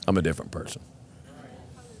 I'm a different person.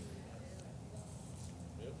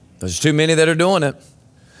 There's too many that are doing it.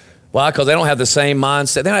 Why? Because they don't have the same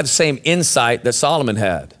mindset. They don't have the same insight that Solomon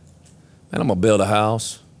had. Man, I'm going to build a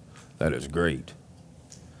house. That is great.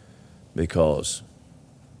 Because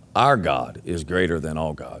our God is greater than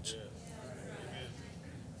all gods.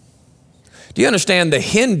 Do you understand the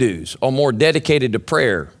Hindus are more dedicated to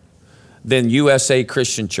prayer than USA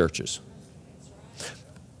Christian churches?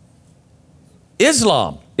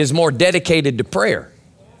 Islam is more dedicated to prayer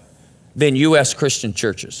than U.S. Christian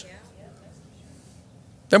churches.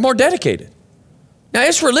 They're more dedicated. Now,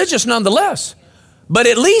 it's religious nonetheless, but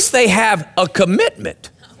at least they have a commitment.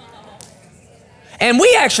 And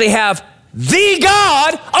we actually have the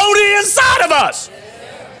God on the inside of us.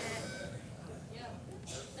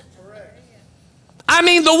 I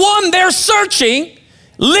mean, the one they're searching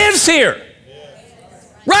lives here.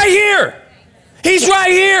 Right here. He's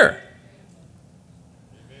right here.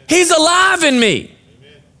 He's alive in me.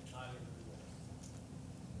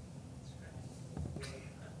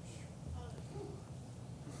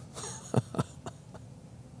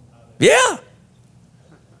 Yeah.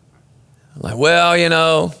 Like, well, you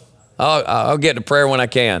know, I'll get to prayer when I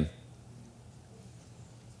can.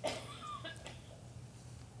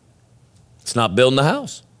 It's not building the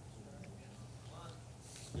house.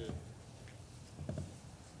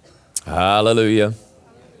 Hallelujah.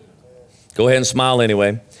 Go ahead and smile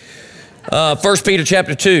anyway. 1 Peter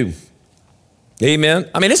chapter 2. Amen.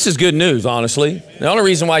 I mean, this is good news, honestly. The only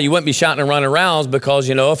reason why you wouldn't be shouting and running around is because,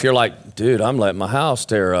 you know, if you're like, dude, I'm letting my house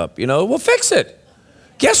tear up, you know, well, fix it.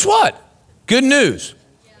 Guess what? Good news.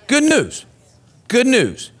 Good news. Good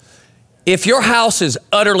news. If your house is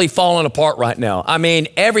utterly falling apart right now, I mean,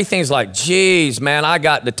 everything's like, geez, man, I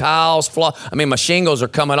got the tiles, my shingles are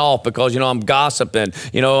coming off because, you know, I'm gossiping.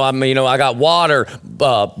 You know, I got water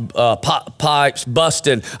pipes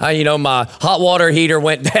busting. You know, my hot water heater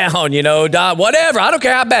went down, you know, whatever. I don't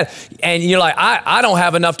care how bad. And you're like, I don't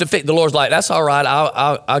have enough to fix. The Lord's like, that's all right.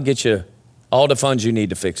 I'll get you all the funds you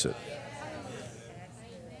need to fix it.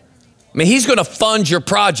 I mean, he's going to fund your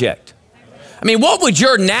project. I mean, what would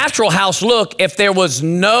your natural house look if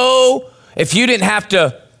if you didn't have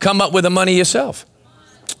to come up with the money yourself?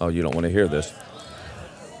 Oh, you don't want to hear this.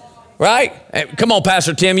 Right? Hey, come on,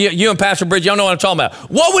 Pastor Tim. You and Pastor Bridge, y'all know what I'm talking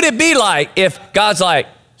about. What would it be like if God's like,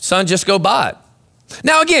 son, just go buy it?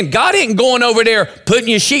 Now, again, God ain't going over there putting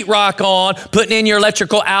your sheetrock on, putting in your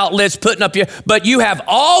electrical outlets, but you have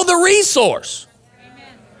all the resource.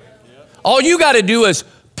 All you got to do is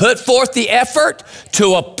put forth the effort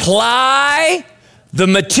to apply the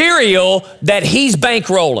material that he's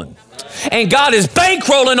bankrolling. And God is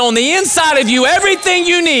bankrolling on the inside of you everything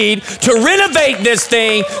you need to renovate this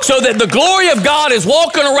thing so that the glory of God is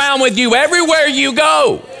walking around with you everywhere you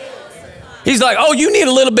go. He's like, oh, you need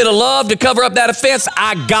a little bit of love to cover up that offense?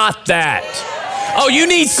 I got that. Oh, you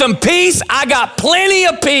need some peace? I got plenty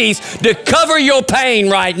of peace to cover your pain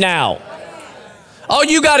right now. All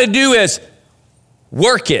you got to do is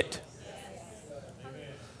work it.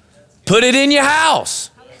 Put it in your house.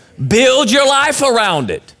 Build your life around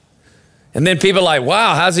it. And then people are like,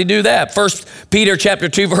 wow, how's he do that? 1 Peter chapter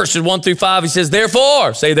 2, verses 1 through 5, he says,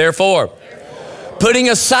 therefore, say therefore. Putting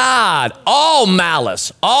aside all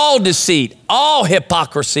malice, all deceit, all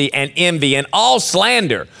hypocrisy and envy and all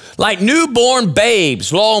slander, like newborn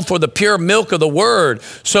babes long for the pure milk of the word,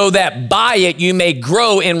 so that by it you may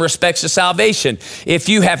grow in respects to salvation. If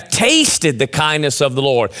you have tasted the kindness of the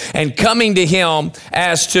Lord and coming to him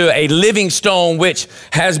as to a living stone which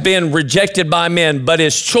has been rejected by men, but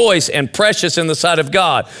is choice and precious in the sight of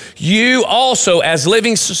God, you also as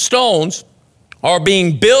living stones are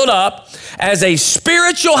being built up as a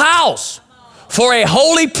spiritual house for a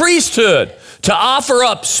holy priesthood to offer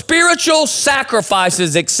up spiritual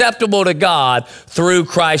sacrifices acceptable to God through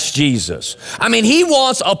Christ Jesus. I mean, he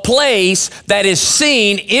wants a place that is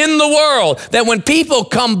seen in the world, that when people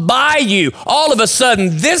come by you, all of a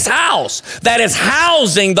sudden this house that is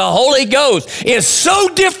housing the Holy Ghost is so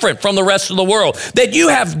different from the rest of the world that you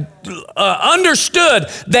have understood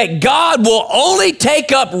that God will only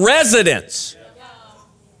take up residence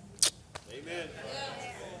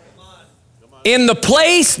in the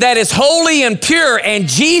place that is holy and pure, and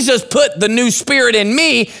Jesus put the new spirit in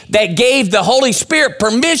me that gave the Holy Spirit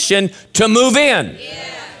permission to move in.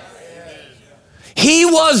 He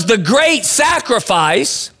was the great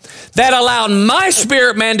sacrifice that allowed my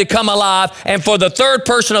spirit man to come alive and for the third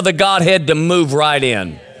person of the Godhead to move right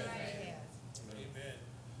in.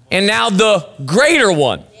 And now the greater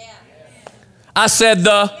one. I said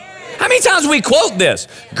how many times we quote this?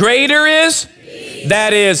 Greater is,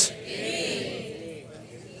 that is.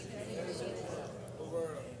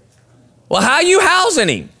 Well, how are you housing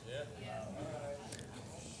him?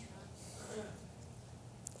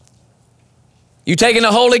 You taking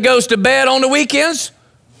the Holy Ghost to bed on the weekends?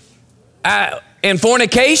 In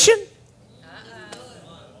fornication?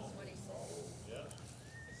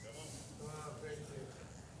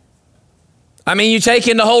 I mean, you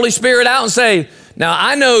taking the Holy Spirit out and say, now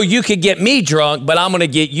I know you could get me drunk, but I'm going to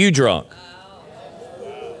get you drunk.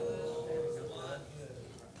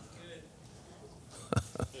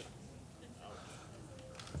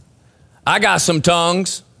 I got some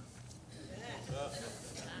tongues.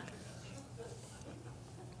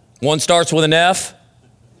 One starts with an F.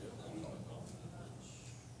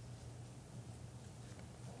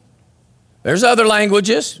 There's other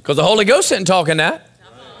languages, because the Holy Ghost isn't talking that.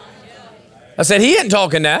 I said, he isn't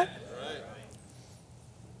talking that.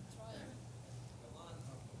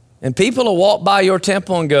 And people will walk by your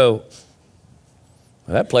temple and go,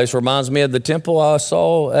 well, that place reminds me of the temple I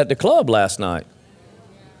saw at the club last night.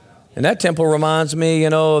 And that temple reminds me,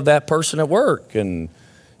 of that person at work. And,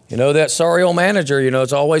 that sorry old manager,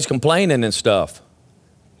 it's always complaining and stuff.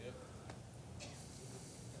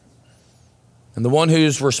 And the one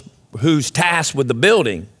who's tasked with the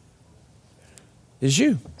building is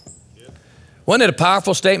you. Wasn't it a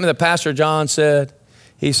powerful statement that Pastor John said?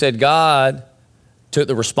 He said, God took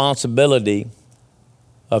the responsibility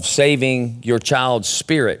of saving your child's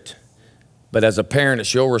spirit, but as a parent,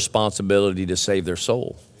 it's your responsibility to save their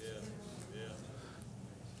soul.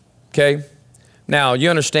 Okay? Now, you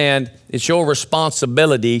understand it's your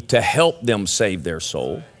responsibility to help them save their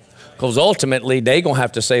soul, because ultimately they're going to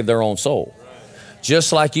have to save their own soul,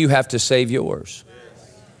 just like you have to save yours.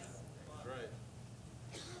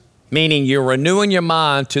 Meaning you're renewing your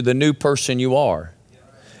mind to the new person you are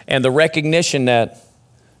and the recognition that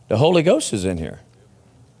the Holy Ghost is in here.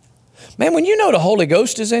 Man, when you know the Holy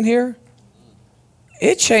Ghost is in here,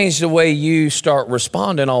 it changed the way you start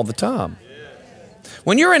responding all the time.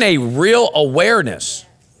 When you're in a real awareness,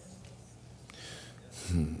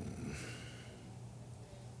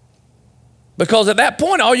 Because at that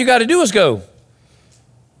point, all you got to do is go,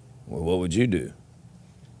 well, what would you do?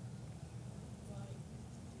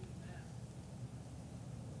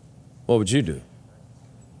 What would you do?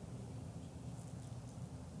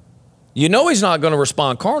 You know he's not going to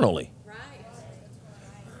respond carnally. Right.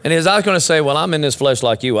 And he's not going to say, well, I'm in this flesh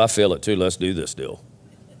like you. I feel it too. Let's do this deal.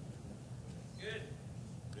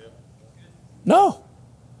 No.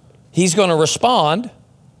 He's going to respond.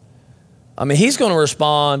 I mean, he's going to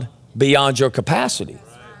respond beyond your capacity.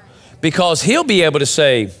 Because he'll be able to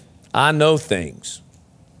say, I know things.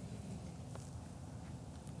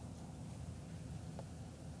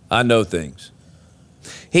 I know things.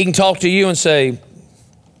 He can talk to you and say,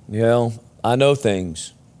 well, I know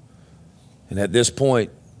things. And at this point,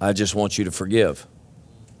 I just want you to forgive.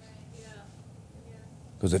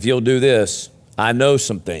 Because if you'll do this, I know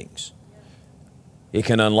some things. It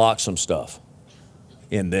can unlock some stuff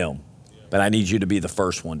in them. But I need you to be the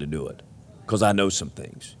first one to do it. Because I know some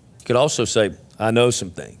things. You could also say, I know some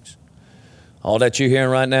things. All that you're hearing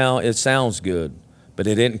right now, it sounds good. But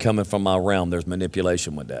it isn't coming from my realm. There's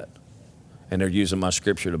manipulation with that. And they're using my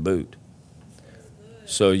scripture to boot.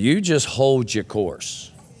 So you just hold your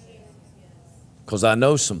course. Because I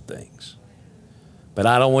know some things. But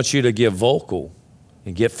I don't want you to get vocal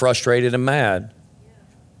and get frustrated and mad.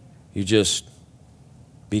 You just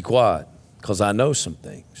be quiet. Because I know some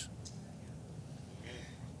things.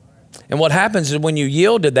 And what happens is when you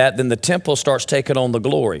yield to that, then the temple starts taking on the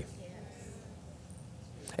glory.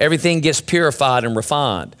 Everything gets purified and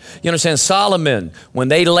refined. You understand, Solomon, when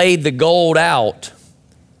they laid the gold out,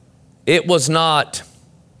 it was not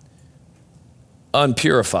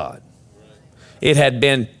unpurified. It had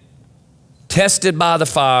been tested by the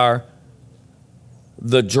fire.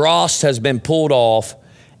 The dross has been pulled off,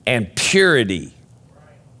 and purity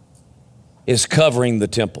is covering the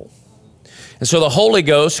temple. And so the Holy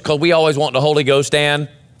Ghost, because we always want the Holy Ghost and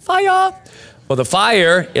fire. Well, the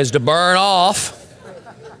fire is to burn off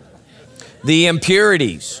the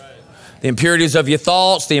impurities. The impurities of your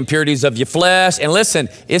thoughts, the impurities of your flesh. And listen,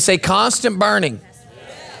 it's a constant burning.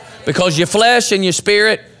 Because your flesh and your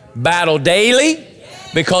spirit battle daily.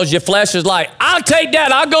 Because your flesh is like, I'll take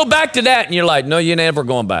that, I'll go back to that. And you're like, no, you're never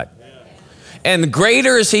going back. And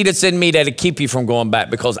greater is he that's in me that'll keep you from going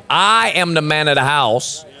back. Because I am the man of the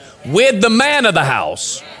house with the man of the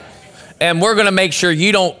house. And we're going to make sure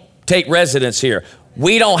you don't take residence here.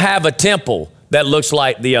 We don't have a temple that looks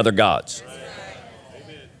like the other gods.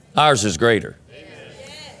 Ours is greater.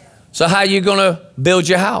 So how are you going to build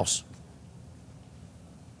your house?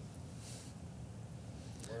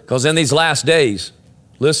 Because in these last days,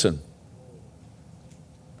 listen,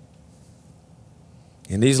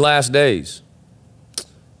 in these last days,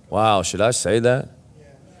 wow, should I say that?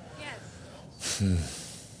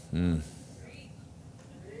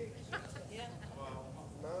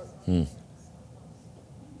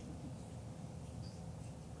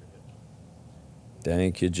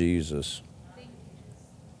 Thank you, Jesus.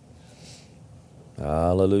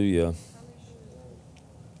 Hallelujah.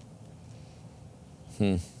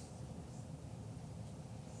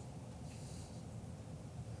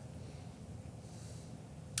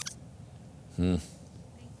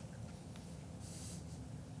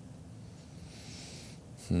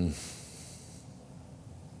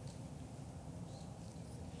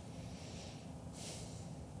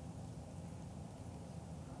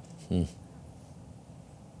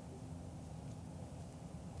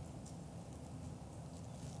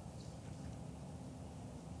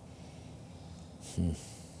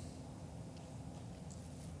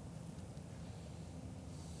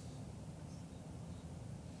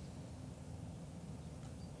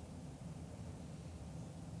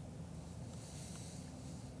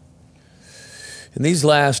 In these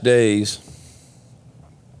last days,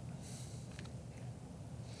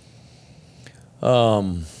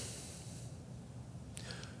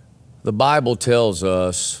 the Bible tells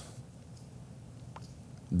us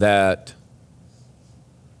that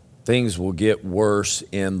things will get worse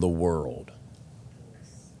in the world.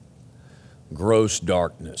 Gross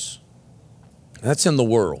darkness. That's in the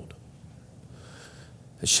world.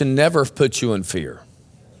 It should never put you in fear,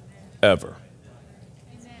 ever.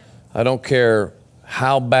 I don't care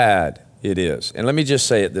how bad it is. And let me just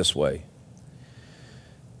say it this way.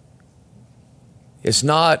 It's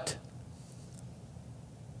not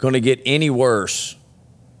going to get any worse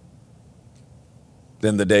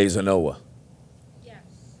than the days of Noah. Yes.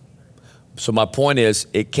 So my point is,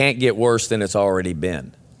 it can't get worse than it's already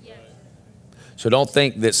been. Yes. So don't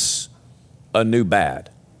think this a new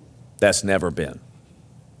bad. That's never been.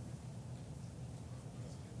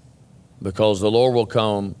 Because the Lord will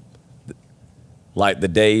come like the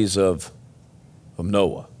days of of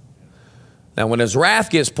Noah. Now, when his wrath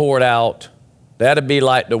gets poured out, that'd be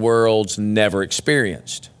like the world's never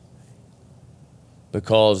experienced.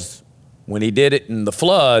 Because when he did it in the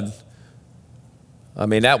flood, I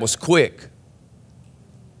mean, that was quick.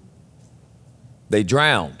 They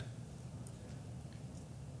drowned.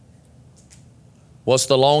 What's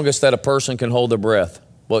the longest that a person can hold their breath?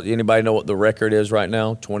 What, anybody know what the record is right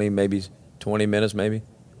now? 20 minutes maybe?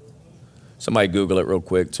 Somebody Google it real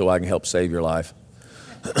quick so I can help save your life.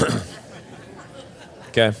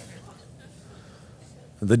 Okay.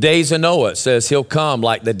 The days of Noah, it says he'll come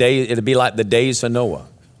like the day, it'll be like the days of Noah.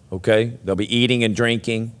 Okay. They'll be eating and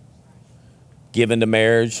drinking, given to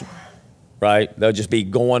marriage, right? They'll just be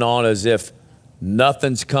going on as if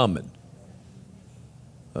nothing's coming.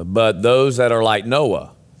 But those that are like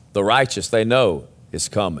Noah, the righteous, they know it's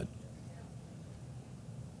coming.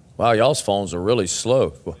 Wow, y'all's phones are really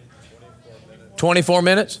slow. 24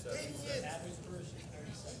 minutes?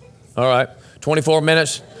 All right, 24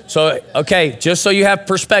 minutes. So, okay, just so you have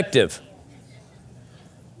perspective.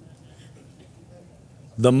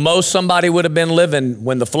 The most somebody would have been living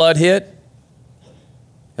when the flood hit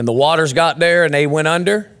and the waters got there and they went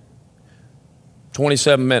under,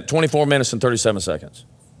 24 minutes and 37 seconds.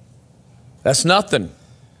 That's nothing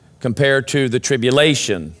compared to the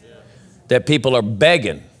tribulation that people are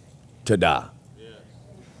begging to die.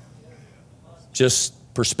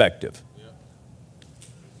 Just perspective.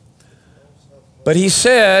 But he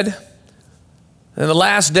said, in the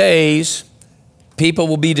last days, people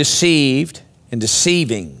will be deceived and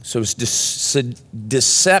deceiving. So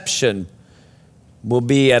deception will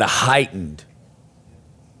be at a heightened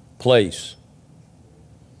place.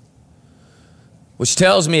 Which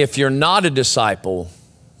tells me if you're not a disciple,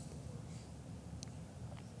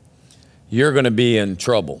 you're going to be in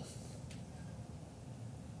trouble,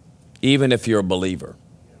 even if you're a believer.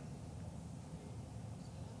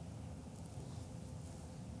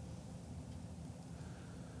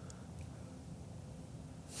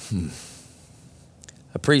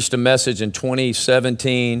 I preached a message in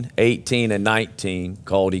 2017, 18, and 19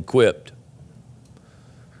 called Equipped,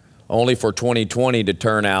 only for 2020 to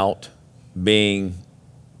turn out being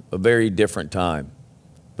a very different time.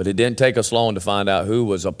 But it didn't take us long to find out who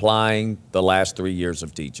was applying the last 3 years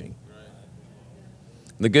of teaching.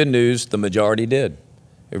 The good news, the majority did.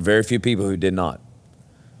 There were very few people who did not.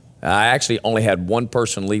 I actually only had one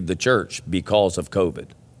person leave the church because of COVID.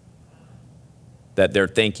 That their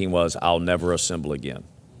thinking was, I'll never assemble again.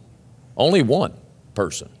 Only one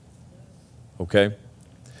person, okay?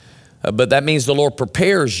 But that means the Lord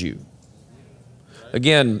prepares you.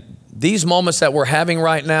 Again, these moments that we're having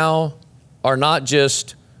right now are not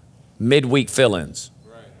just midweek fill-ins.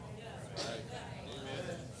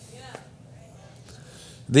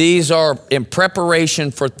 These are in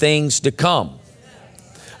preparation for things to come.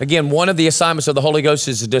 Again, one of the assignments of the Holy Ghost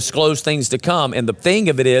is to disclose things to come. And the thing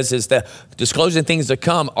of it is that disclosing things to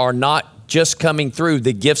come are not just coming through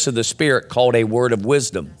the gifts of the Spirit called a word of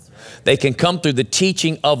wisdom. They can come through the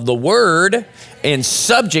teaching of the word in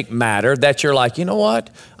subject matter that you're like, you know what?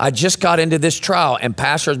 I just got into this trial and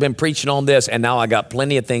pastor has been preaching on this and now I got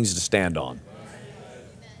plenty of things to stand on.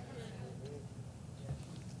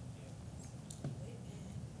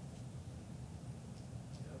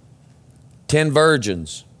 Ten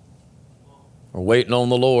virgins are waiting on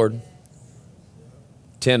the Lord,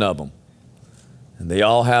 10 of them. And they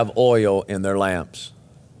all have oil in their lamps,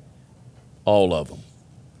 all of them.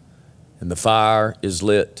 And the fire is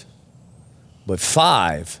lit. But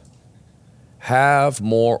 5 have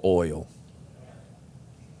more oil.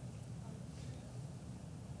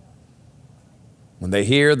 When they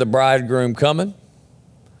hear the bridegroom coming,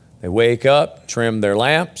 they wake up, trim their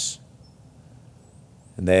lamps.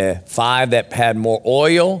 And the 5 that had more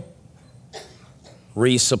oil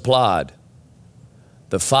resupplied.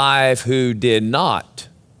 The 5 who did not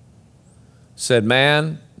said,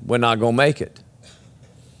 man, we're not going to make it.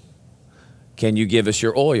 Can you give us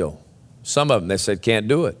your oil? Some of them, they said, can't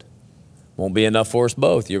do it. Won't be enough for us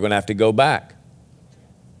both. You're going to have to go back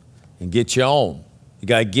and get your own. You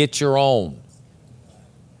got to get your own.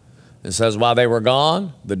 It says while they were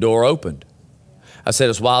gone, the door opened. I said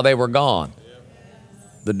it's while they were gone,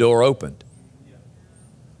 the door opened.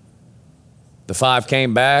 The 5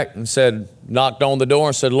 came back and said, knocked on the door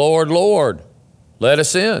and said, Lord, Lord, let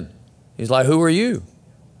us in. He's like, who are you?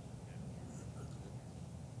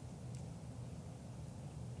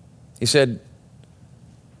 He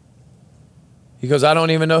goes, I don't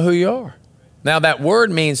even know who you are. Now that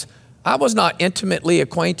word means I was not intimately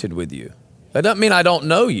acquainted with you. That doesn't mean I don't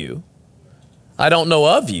know you. I don't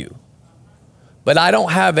know of you. But I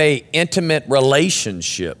don't have an intimate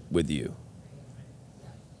relationship with you.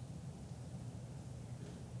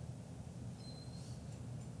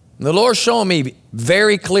 The Lord's showing me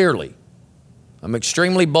very clearly. I'm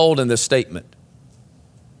extremely bold in this statement.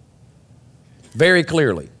 Very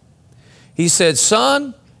clearly. He said,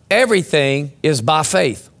 son, everything is by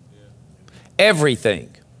faith.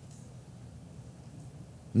 Everything.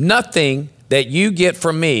 Nothing that you get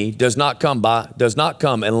from me does not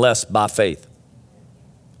come unless by faith.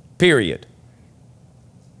 Period.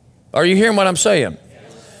 Are you hearing what I'm saying?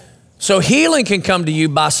 So healing can come to you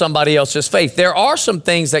by somebody else's faith. There are some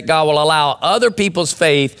things that God will allow other people's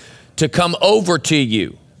faith to come over to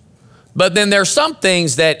you. But then there's some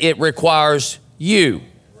things that it requires you.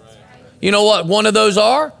 You know what one of those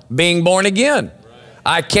are? Being born again.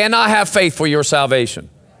 I cannot have faith for your salvation.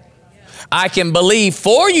 I can believe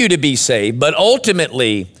for you to be saved, but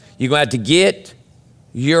ultimately you're going to have to get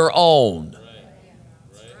your own.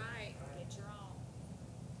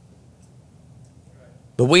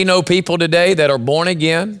 But we know people today that are born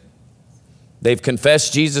again. They've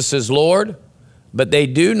confessed Jesus as Lord, but they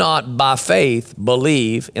do not by faith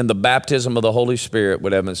believe in the baptism of the Holy Spirit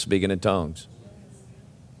with evidence of speaking in tongues.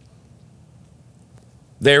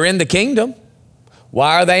 They're in the kingdom.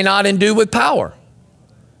 Why are they not endued with power?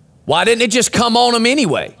 Why didn't it just come on them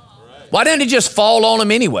anyway? Why didn't it just fall on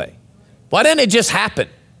them anyway? Why didn't it just happen?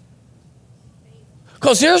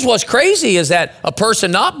 Because here's what's crazy is that a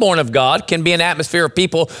person not born of God can be an atmosphere of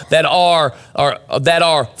people that are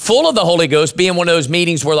full of the Holy Ghost, be in one of those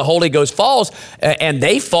meetings where the Holy Ghost falls and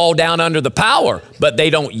they fall down under the power, but they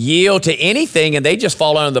don't yield to anything and they just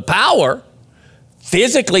fall under the power.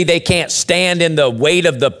 Physically, they can't stand in the weight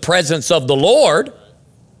of the presence of the Lord,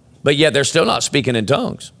 but yet they're still not speaking in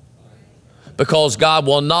tongues because God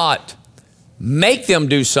will not make them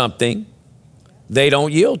do something they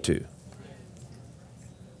don't yield to.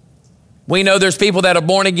 We know there's people that are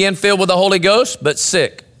born again, filled with the Holy Ghost, but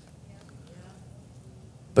sick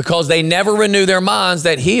because they never renew their minds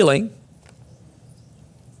that healing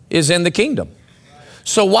is in the kingdom.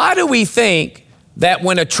 So why do we think that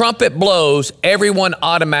when a trumpet blows, everyone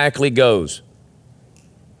automatically goes?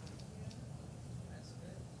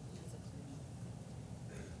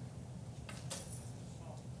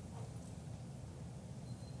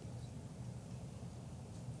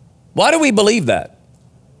 Why do we believe that?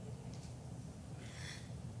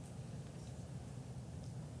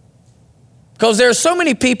 Because there are so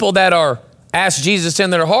many people that are ask Jesus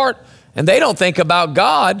in their heart and they don't think about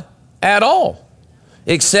God at all,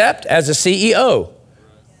 except as a CEO.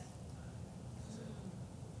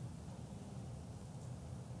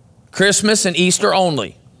 Christmas and Easter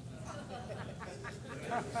only.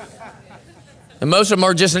 And most of them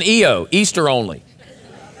are just an EO, Easter only.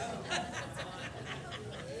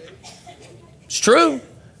 It's true.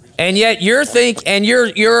 And yet you're like,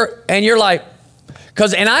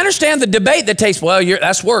 and I understand the debate that takes,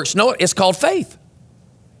 that's works. No, it's called faith.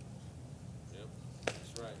 Yep.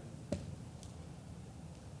 That's right.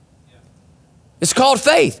 It's called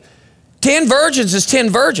faith. 10 virgins is 10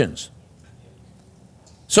 virgins.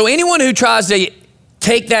 So anyone who tries to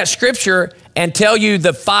take that scripture and tell you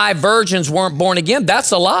the 5 virgins weren't born again,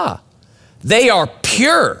 that's a lie. They are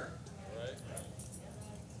pure.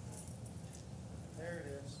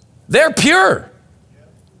 They're pure.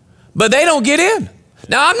 But they don't get in.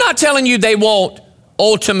 Now, I'm not telling you they won't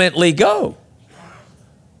ultimately go.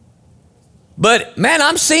 But man,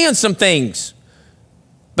 I'm seeing some things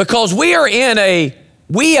because we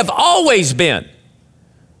have always been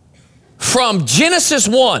from Genesis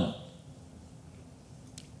 1.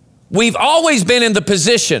 We've always been in the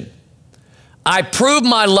position, I prove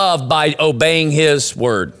my love by obeying His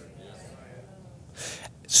word.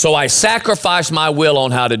 So I sacrifice my will on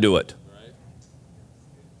how to do it.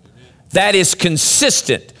 That is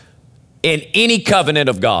consistent in any covenant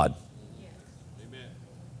of God.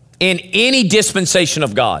 In any dispensation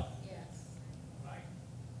of God.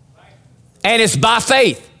 And it's by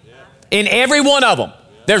faith. In every one of them.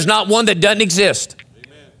 There's not one that doesn't exist.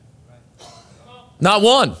 Not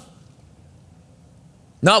one.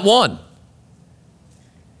 Not one.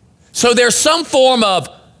 So there's some form of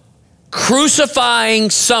crucifying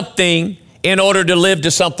something in order to live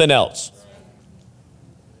to something else.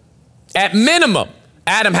 At minimum,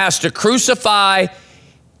 Adam has to crucify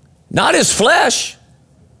not his flesh,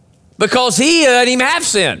 because he doesn't even have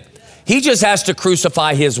sin. He just has to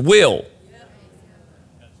crucify his will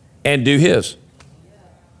and do his.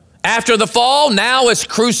 After the fall, now it's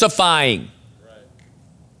crucifying.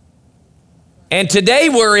 And today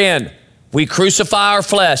we crucify our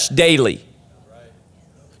flesh daily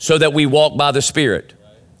so that we walk by the Spirit.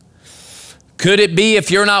 Could it be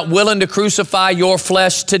if you're not willing to crucify your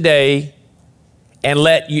flesh today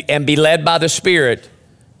and be led by the Spirit,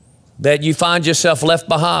 that you find yourself left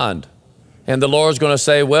behind. And the Lord's going to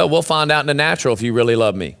say, well, we'll find out in the natural if you really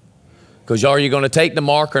love me. Because are you going to take the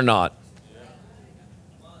mark or not?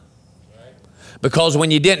 Because when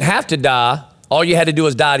you didn't have to die, all you had to do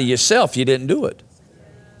was die to yourself. You didn't do it.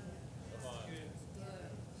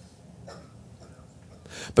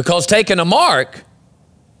 Because taking a mark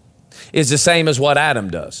is the same as what Adam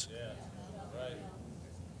does.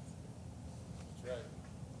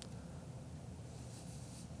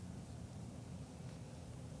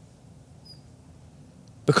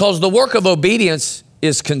 Because the work of obedience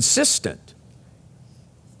is consistent.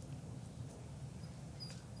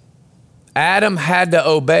 Adam had to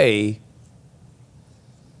obey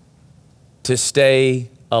to stay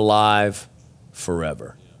alive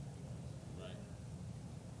forever.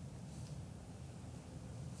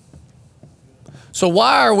 So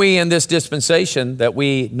why are we in this dispensation that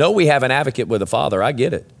we know we have an advocate with the Father? I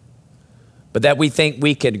get it. But that we think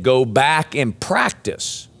we can go back and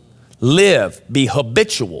practice, live, be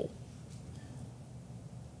habitual,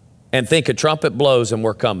 and think a trumpet blows and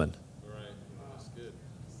we're coming.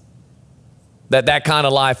 That kind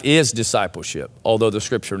of life is discipleship, although the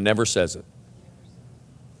scripture never says it.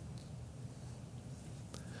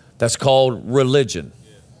 That's called religion.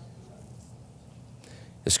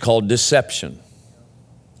 It's called deception.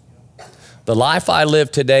 The life I live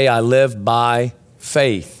today, I live by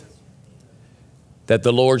faith. That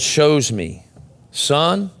the Lord shows me,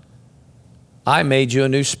 son, I made you a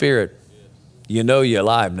new spirit. You know you're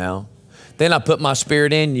alive now. Then I put my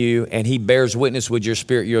spirit in you, and he bears witness with your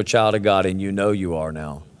spirit. You're a child of God, and you know you are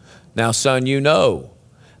now. Now, son, you know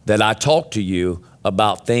that I talk to you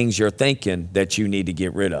about things you're thinking that you need to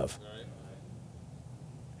get rid of.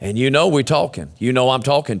 And you know we're talking. You know I'm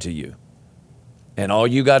talking to you. And all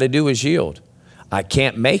you got to do is yield. I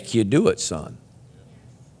can't make you do it, son.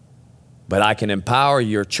 But I can empower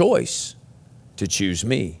your choice to choose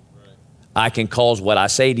me. I can cause what I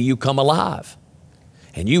say to you come alive.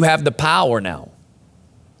 And you have the power now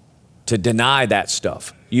to deny that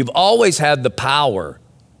stuff. You've always had the power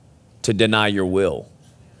to deny your will.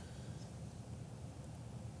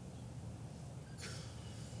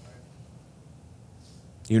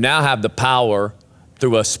 You now have the power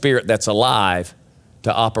through a spirit that's alive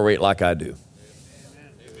to operate like I do.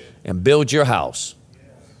 And build your house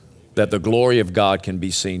that the glory of God can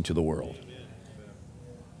be seen to the world.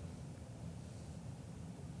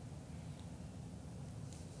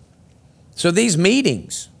 So these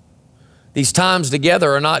meetings, these times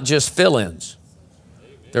together are not just fill-ins.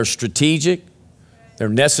 They're strategic. They're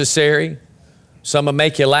necessary. Some will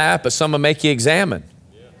make you laugh, but some will make you examine.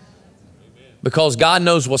 Because God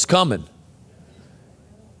knows what's coming.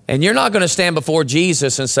 And you're not going to stand before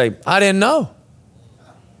Jesus and say, I didn't know.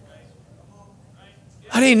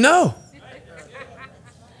 I didn't know.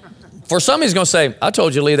 For some, he's going to say, I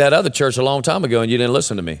told you to leave that other church a long time ago and you didn't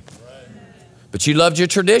listen to me. But you loved your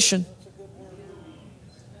tradition.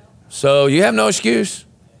 So you have no excuse.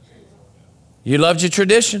 You loved your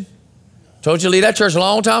tradition. Told you to leave that church a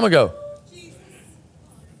long time ago.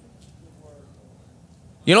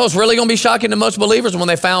 You know what's really going to be shocking to most believers when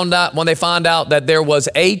they find out that there was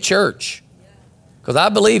a church. Because I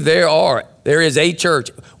believe there is a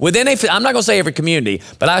church within I'm not going to say every community,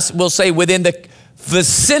 but I will say within the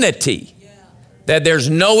vicinity that there's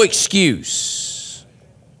no excuse.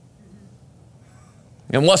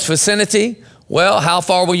 And what's vicinity? Well, how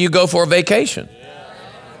far will you go for a vacation?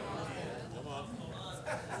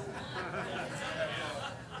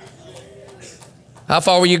 How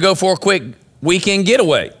far will you go for a quick weekend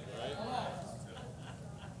getaway?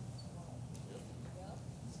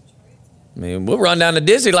 I mean, we'll run down to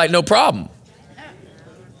Disney like no problem.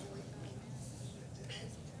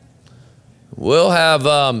 We'll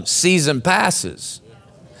have season passes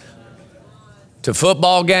to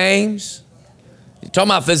football games. You're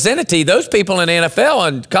talking about vicinity. Those people in the NFL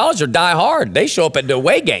and college are die hard. They show up at the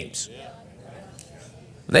away games.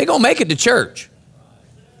 They're going to make it to church.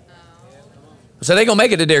 So they're going to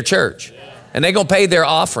make it to their church. And they're going to pay their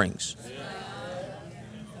offerings.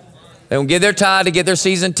 They're going to give their tithe to get their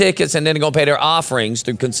season tickets, and then they're going to pay their offerings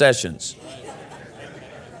through concessions.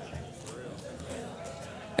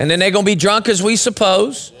 And then they're going to be drunk as we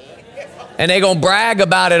suppose. And they're going to brag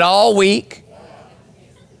about it all week,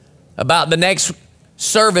 about the next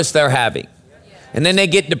service they're having. And then they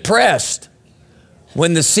get depressed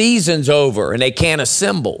when the season's over and they can't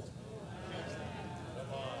assemble.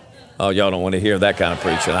 Oh, y'all don't want to hear that kind of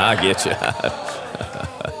preaching. I get you.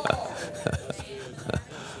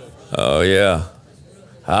 Oh, yeah.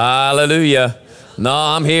 Hallelujah. No,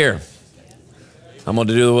 I'm here. I'm going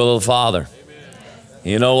to do the will of the Father.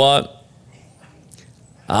 You know what?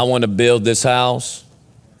 I want to build this house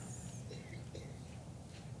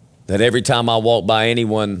that every time I walk by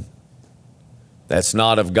anyone that's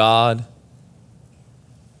not of God,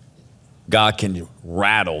 God can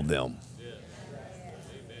rattle them.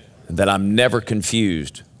 And that I'm never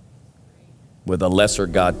confused with a lesser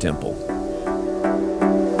God temple.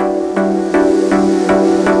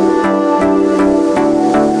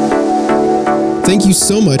 Thank you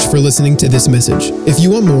so much for listening to this message. If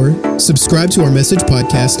you want more, subscribe to our message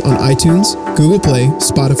podcast on iTunes, Google Play,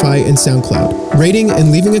 Spotify, and SoundCloud. Rating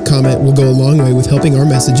and leaving a comment will go a long way with helping our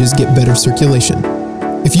messages get better circulation.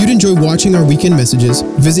 If you'd enjoy watching our weekend messages,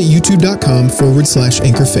 visit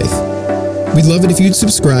youtube.com/anchorfaith. We'd love it if you'd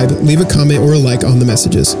subscribe, leave a comment or a like on the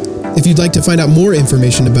messages. If you'd like to find out more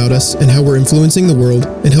information about us and how we're influencing the world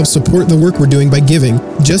and help support the work we're doing by giving,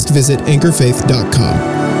 just visit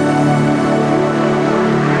anchorfaith.com.